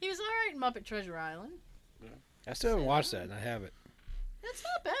was all right in Muppet Treasure Island. I still haven't watched that, and I have it. That's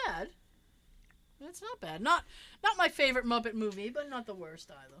not bad. That's not bad. Not my favorite Muppet movie, but not the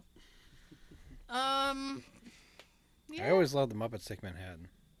worst either. Yeah. I always loved the Muppets Take Manhattan.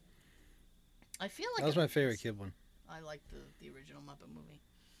 I feel like That was my favorite kid one. I like the original Muppet movie.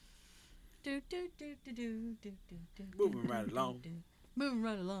 Do do do do do do do do. Moving right along. Moving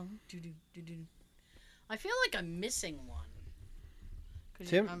right along. Do do do do. I feel like I'm missing one. 'Cause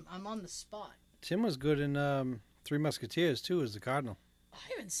Tim- I'm on the spot. Tim was good in Three Musketeers, too, as the Cardinal. I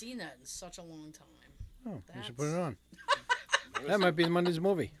haven't seen that in such a long time. Oh, you should put it on. Never That might be Monday's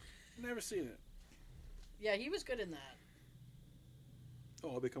movie. Never seen it. Yeah, he was good in that.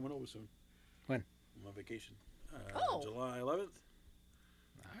 Oh, I'll be coming over soon. When? I'm on vacation. Oh. July 11th.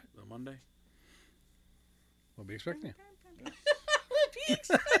 Alright. On Monday. We'll be expecting you. We'll be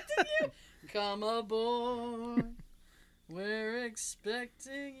expecting you. Come aboard. We're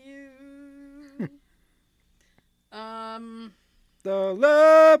expecting you. The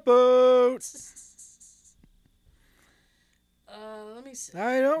Love Boat. Let me see.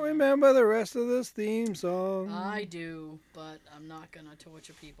 I don't remember the rest of this theme song. I do, but I'm not gonna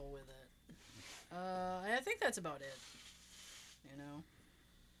torture people with it. I think that's about it. You know.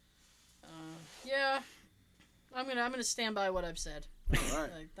 Yeah. I'm gonna stand by what I've said. All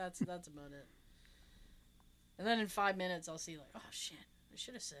right. Like that's about it. And then in 5 minutes I'll see like, oh shit, I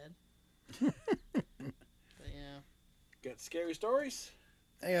should have said. But yeah. Got scary stories?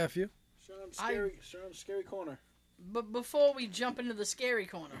 I got a few. Sean's scary corner. But before we jump into the scary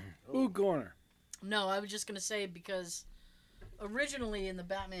corner, Ooh, Corner. no, I was just gonna say because originally in the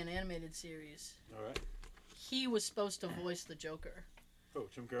Batman animated series, All right. he was supposed to voice the Joker, Oh,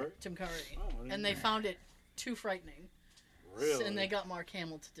 Tim Curry? Tim Curry, Oh, I didn't and they know. found it too frightening, Really? and they got Mark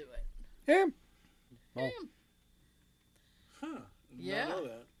Hamill to do it. Him. Oh. Him. Huh. Did Yeah. not know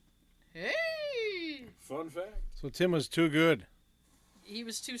that. Hey! Fun fact. So Tim was too good. He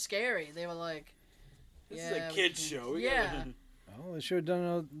was too scary. They were like, This yeah, is a kid's show. We yeah. gotta- Oh, they should have done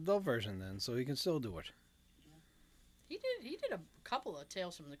an adult version then, so he can still do it. He did a couple of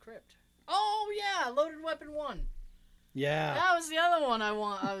Tales from the Crypt. Oh yeah, Loaded Weapon 1. Yeah. That was the other one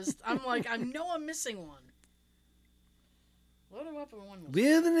I'm like, I know I'm missing one. Loaded Weapon 1 was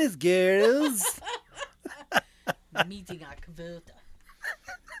Wilderness girls. meeting a Kverta.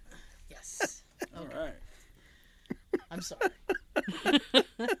 Yes. All Okay. right. I'm sorry.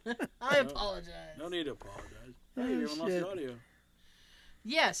 I apologize. No need to apologize. Oh, Hey, everyone lost shit. the audio.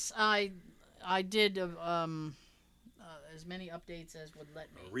 Yes, I did as many updates as would let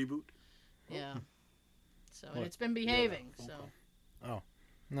me. A reboot. Yeah. So and What? it's been behaving. phone So call.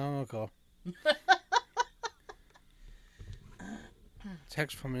 No call.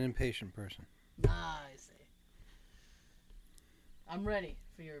 Text from an impatient person. I see. I'm ready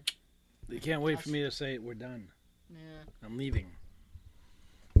for your. They can't wait for me to say we're done. Yeah. I'm leaving.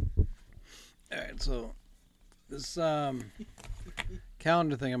 Alright, so this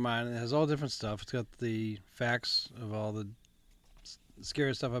calendar thing of mine, it has all different stuff. It's got the facts of all the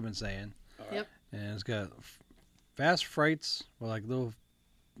scary stuff I've been saying. All Yep. And it's got fast frights, or like little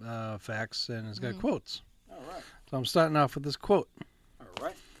facts, and it's got Mhm. quotes. All right. So I'm starting off with this quote. All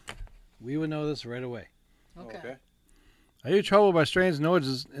right. We would know this right away. Okay. Are you troubled by strange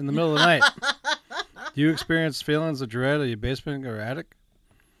noises in the middle of the night? Do you experience feelings of dread in your basement or attic?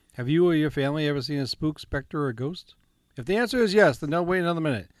 Have you or your family ever seen a spook, specter, or ghost? If the answer is yes, then don't wait another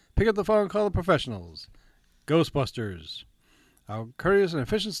minute. Pick up the phone and call the professionals. Ghostbusters. Our courteous and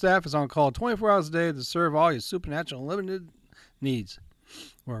efficient staff is on call 24 hours a day to serve all your supernatural and limited needs.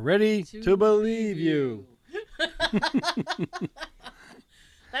 We're ready to believe you.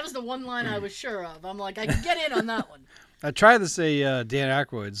 That was the one line I was sure of. I'm like, I can get in on that one. I tried to say Dan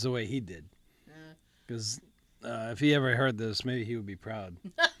Aykroyd's the way he did. Uh, Because if he ever heard this, maybe he would be proud.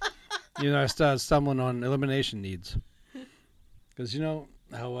 I started stumbling on elimination needs. Because you know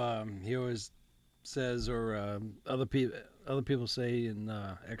how he always says, or other people say in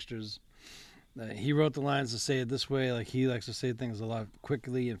extras, that he wrote the lines to say it this way. Like he likes to say things a lot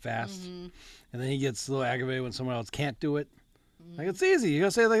quickly and fast, mhm, and then he gets a little aggravated when someone else can't do it. mhm. Like it's easy. You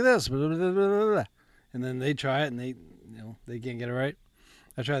gotta say it like this, blah, blah, blah, blah, blah. And then they try it and they can't get it right.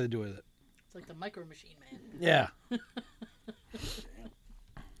 I try to do it. It's like the Micro Machine Man. Yeah.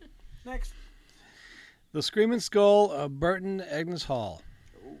 Next. The Screaming Skull of Burton Agnes Hall.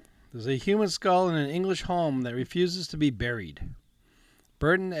 Ooh. There's a human skull in an English home that refuses to be buried.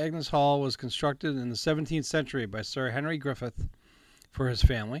 Burton Agnes Hall was constructed in the 17th century by Sir Henry Griffith for his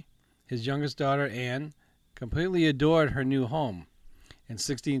family. His youngest daughter, Anne, completely adored her new home. In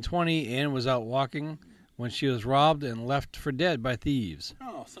 1620, Anne was out walking when she was robbed and left for dead by thieves.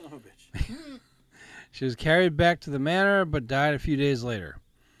 Oh, son of a bitch. She was carried back to the manor but died a few days later.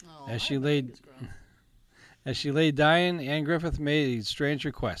 Oh, As I she have my laid- fingers crossed. As she lay dying, Anne Griffith made a strange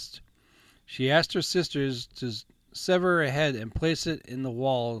request. She asked her sisters to sever her head and place it in the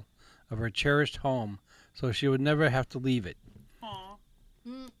wall of her cherished home so she would never have to leave it. Aw.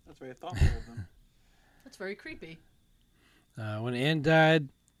 Mm, That's very thoughtful of them. that's very creepy. When Anne died,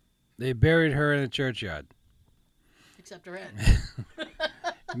 they buried her in a churchyard. Except her head.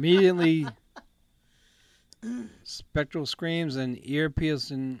 Immediately, spectral screams and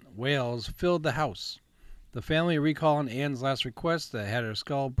ear-piercing wails filled the house. The family recalled Anne's last request that had her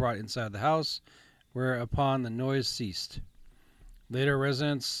skull brought inside the house, whereupon the noise ceased. Later,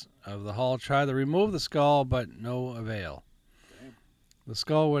 residents of the hall tried to remove the skull, but no avail. Damn. The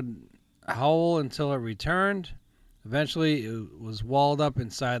skull would howl until it returned. Eventually, it was walled up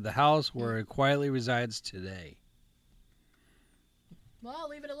inside the house, where it quietly resides today. Well,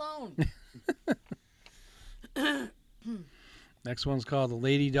 leave it alone. Next one's called the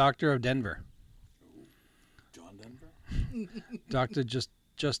Lady Doctor of Denver. John Denver? Dr.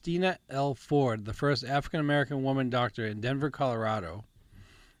 Justina L. Ford, the first African-American woman doctor in Denver, Colorado,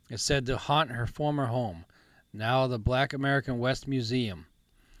 is said to haunt her former home, now the Black American West Museum,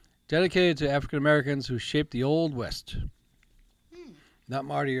 dedicated to African-Americans who shaped the Old West. Hmm. Not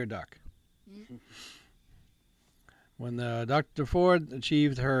Marty or Doc. Mm. When Dr. Ford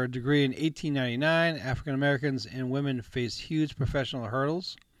achieved her degree in 1899, African-Americans and women faced huge professional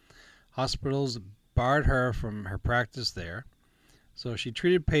hurdles. Hospitals barred her from her practice there, so she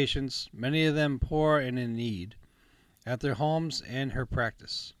treated patients, many of them poor and in need, at their homes and her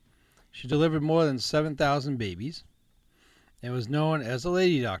practice. She delivered more than 7,000 babies and was known as a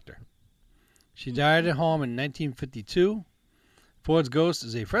lady doctor. She died at home in 1952. Ford's ghost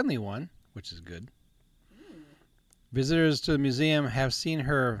is a friendly one, which is good. Visitors to the museum have seen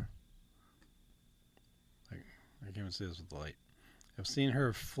her. I can't even see this with the light. Have seen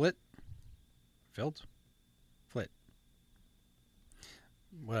her flit.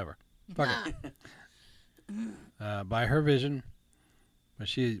 Whatever. Fuck it. By her vision, but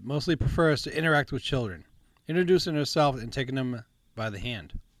she mostly prefers to interact with children, introducing herself and taking them by the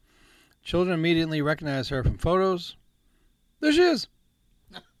hand. Children immediately recognize her from photos. There she is!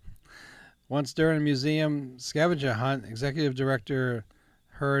 Once during a museum scavenger hunt, executive director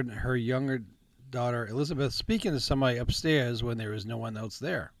heard her younger daughter Elizabeth speaking to somebody upstairs when there was no one else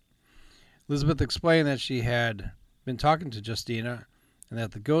there. Elizabeth explained that she had been talking to Justina and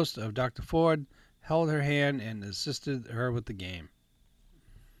that the ghost of Dr. Ford held her hand and assisted her with the game.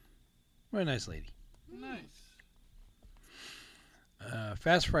 What a nice lady. Nice.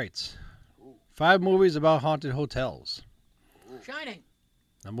 Fast Frights. Ooh. 5 movies about haunted hotels. Shining.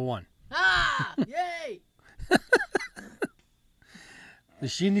 Number 1. Ah! Yay! The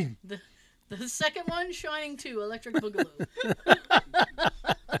Shining. The second one, Shining 2, Electric Boogaloo.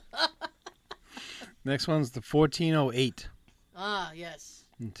 Next one's the 1408 Ah, yes.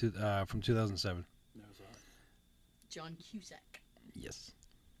 from 2007. No, sorry. John Cusack. Yes.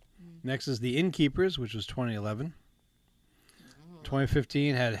 Next is The Innkeepers, which was 2011.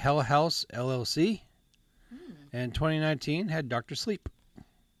 2015 had Hell House LLC. And 2019 had Dr. Sleep,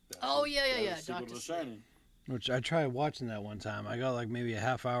 Oh, yeah. That's the sequel Dr. to The Sleep. Shining. which I tried watching that one time. I got like maybe a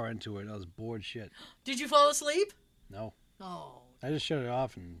half hour into it and I was bored shit. Did you fall asleep? No. Oh. I just shut it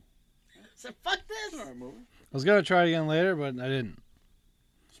off and So fuck It's this. an alright movie. I was going to try it again later, but I didn't.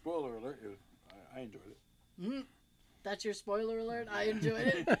 Spoiler alert. I enjoyed it. That's your spoiler alert? I enjoyed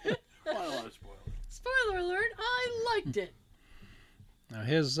it. Well, I don't want to spoil it. Spoiler alert, I liked it. Now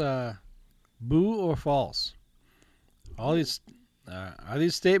here's boo or false. All these are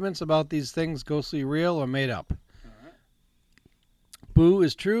these statements about these things ghostly real or made up? Alright. Boo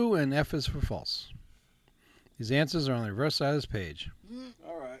is true and F is for false. These answers are on the reverse side of this page.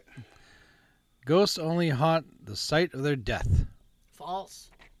 Alright. Ghosts only haunt the site of their death. False.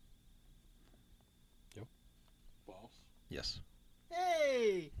 False. Yes.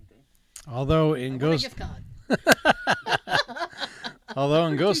 Hey. Although I in want a ghost gift card. Although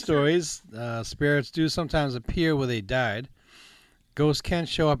in For a ghost t-shirt. stories, spirits do sometimes appear where they died. Ghosts can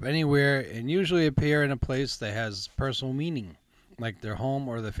show up anywhere and usually appear in a place that has personal meaning, like their home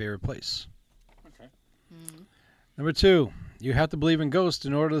or their favorite place. Okay. Number 2, you have to believe in ghosts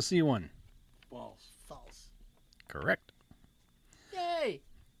in order to see one. False. False. Correct. Yay.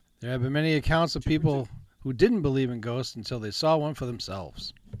 There have been many accounts of people who didn't believe in ghosts until they saw one for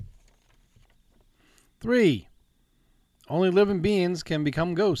themselves. 3, only living beings can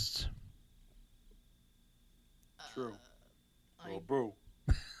become ghosts. True. I- Well, boo.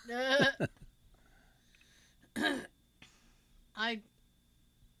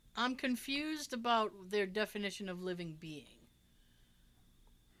 I'm confused about their definition of living being.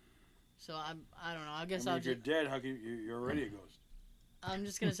 So I don't know. I guess I mean, I'll if you're just dead, how can you're already a ghost? I'm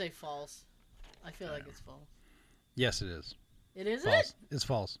just gonna say false. I feel like it's false. Yes, it is. It is False. it? It's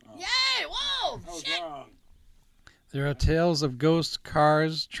false. Yay! Whoa! I was Shit! wrong. There are tales of ghosts,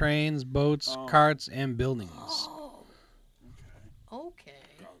 cars, trains, boats, Oh. carts, and buildings. Oh. Okay. Okay.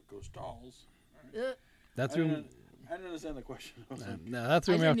 Ghost dolls. That I threw, didn't understand the question. I was like, no, that I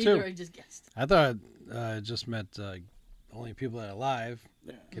threw me off didn't either. too. I just guessed. I thought it just meant only people that are alive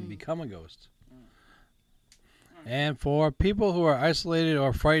yeah. can become a ghost. And for people who are isolated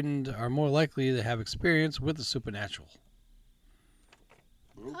or frightened are more likely to have experience with the supernatural.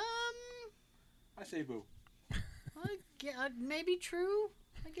 Boo. I say boo. Maybe true.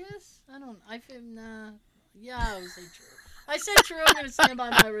 I guess I don't. I feel nah. Yeah, I would say true. I said true. I'm gonna stand by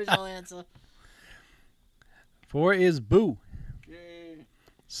my original answer. 4 is boo. Yay.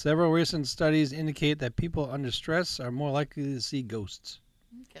 Several recent studies indicate that people under stress are more likely to see ghosts.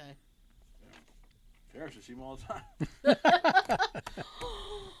 Okay. Parents should see them all the time.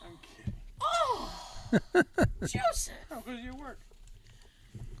 I'm kidding. Oh, Joseph. No, because of your work.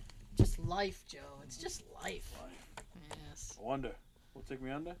 Just life, Joe. It's just life. Yes. I wonder. Will take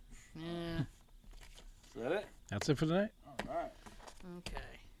me under? Yeah. Is that it? That's it for tonight. Alright. Okay.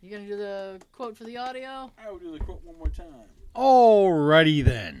 You gonna do the quote for the audio? I will do the quote one more time. Alrighty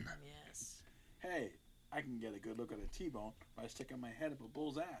then. Yes. Hey, I can get a good look at a T-bone by sticking my head up a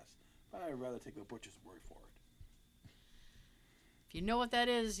bull's ass, but I'd rather take a butcher's word for it. If you know what that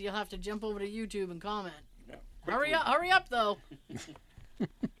is, you'll have to jump over to YouTube and comment. Yeah. Hurry up, though.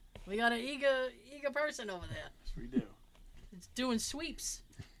 We got an eager person over there. Yes, we do. It's doing sweeps.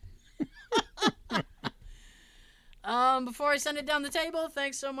 Before I send it down the table,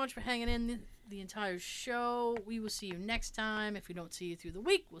 thanks so much for hanging in the entire show. We will see you next time. If we don't see you through the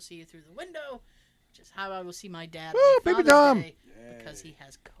week, we'll see you through the window. Which is how I will see my dad Woo, on Baby Father's Dom. Day because he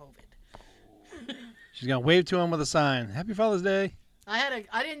has COVID. She's gonna wave to him with a sign. Happy Father's Day. I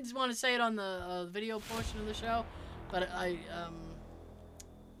didn't want to say it on the video portion of the show, but I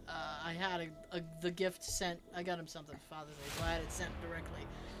had the gift sent. I got him something for Father's Day, so I had it sent directly.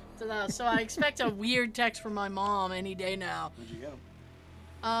 So I expect a weird text from my mom any day now. What'd you get him?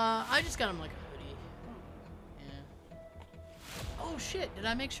 I just got him like a hoodie. Yeah. Oh shit! Did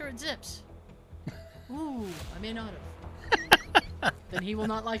I make sure it zips? Ooh, I may not have. Then he will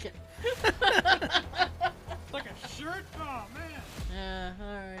not like it. Like a shirt? Oh, man. Yeah.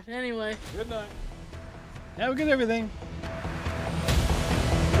 All right. Anyway. Good night. Have a good everything.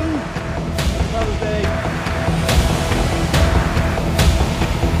 Father's Day.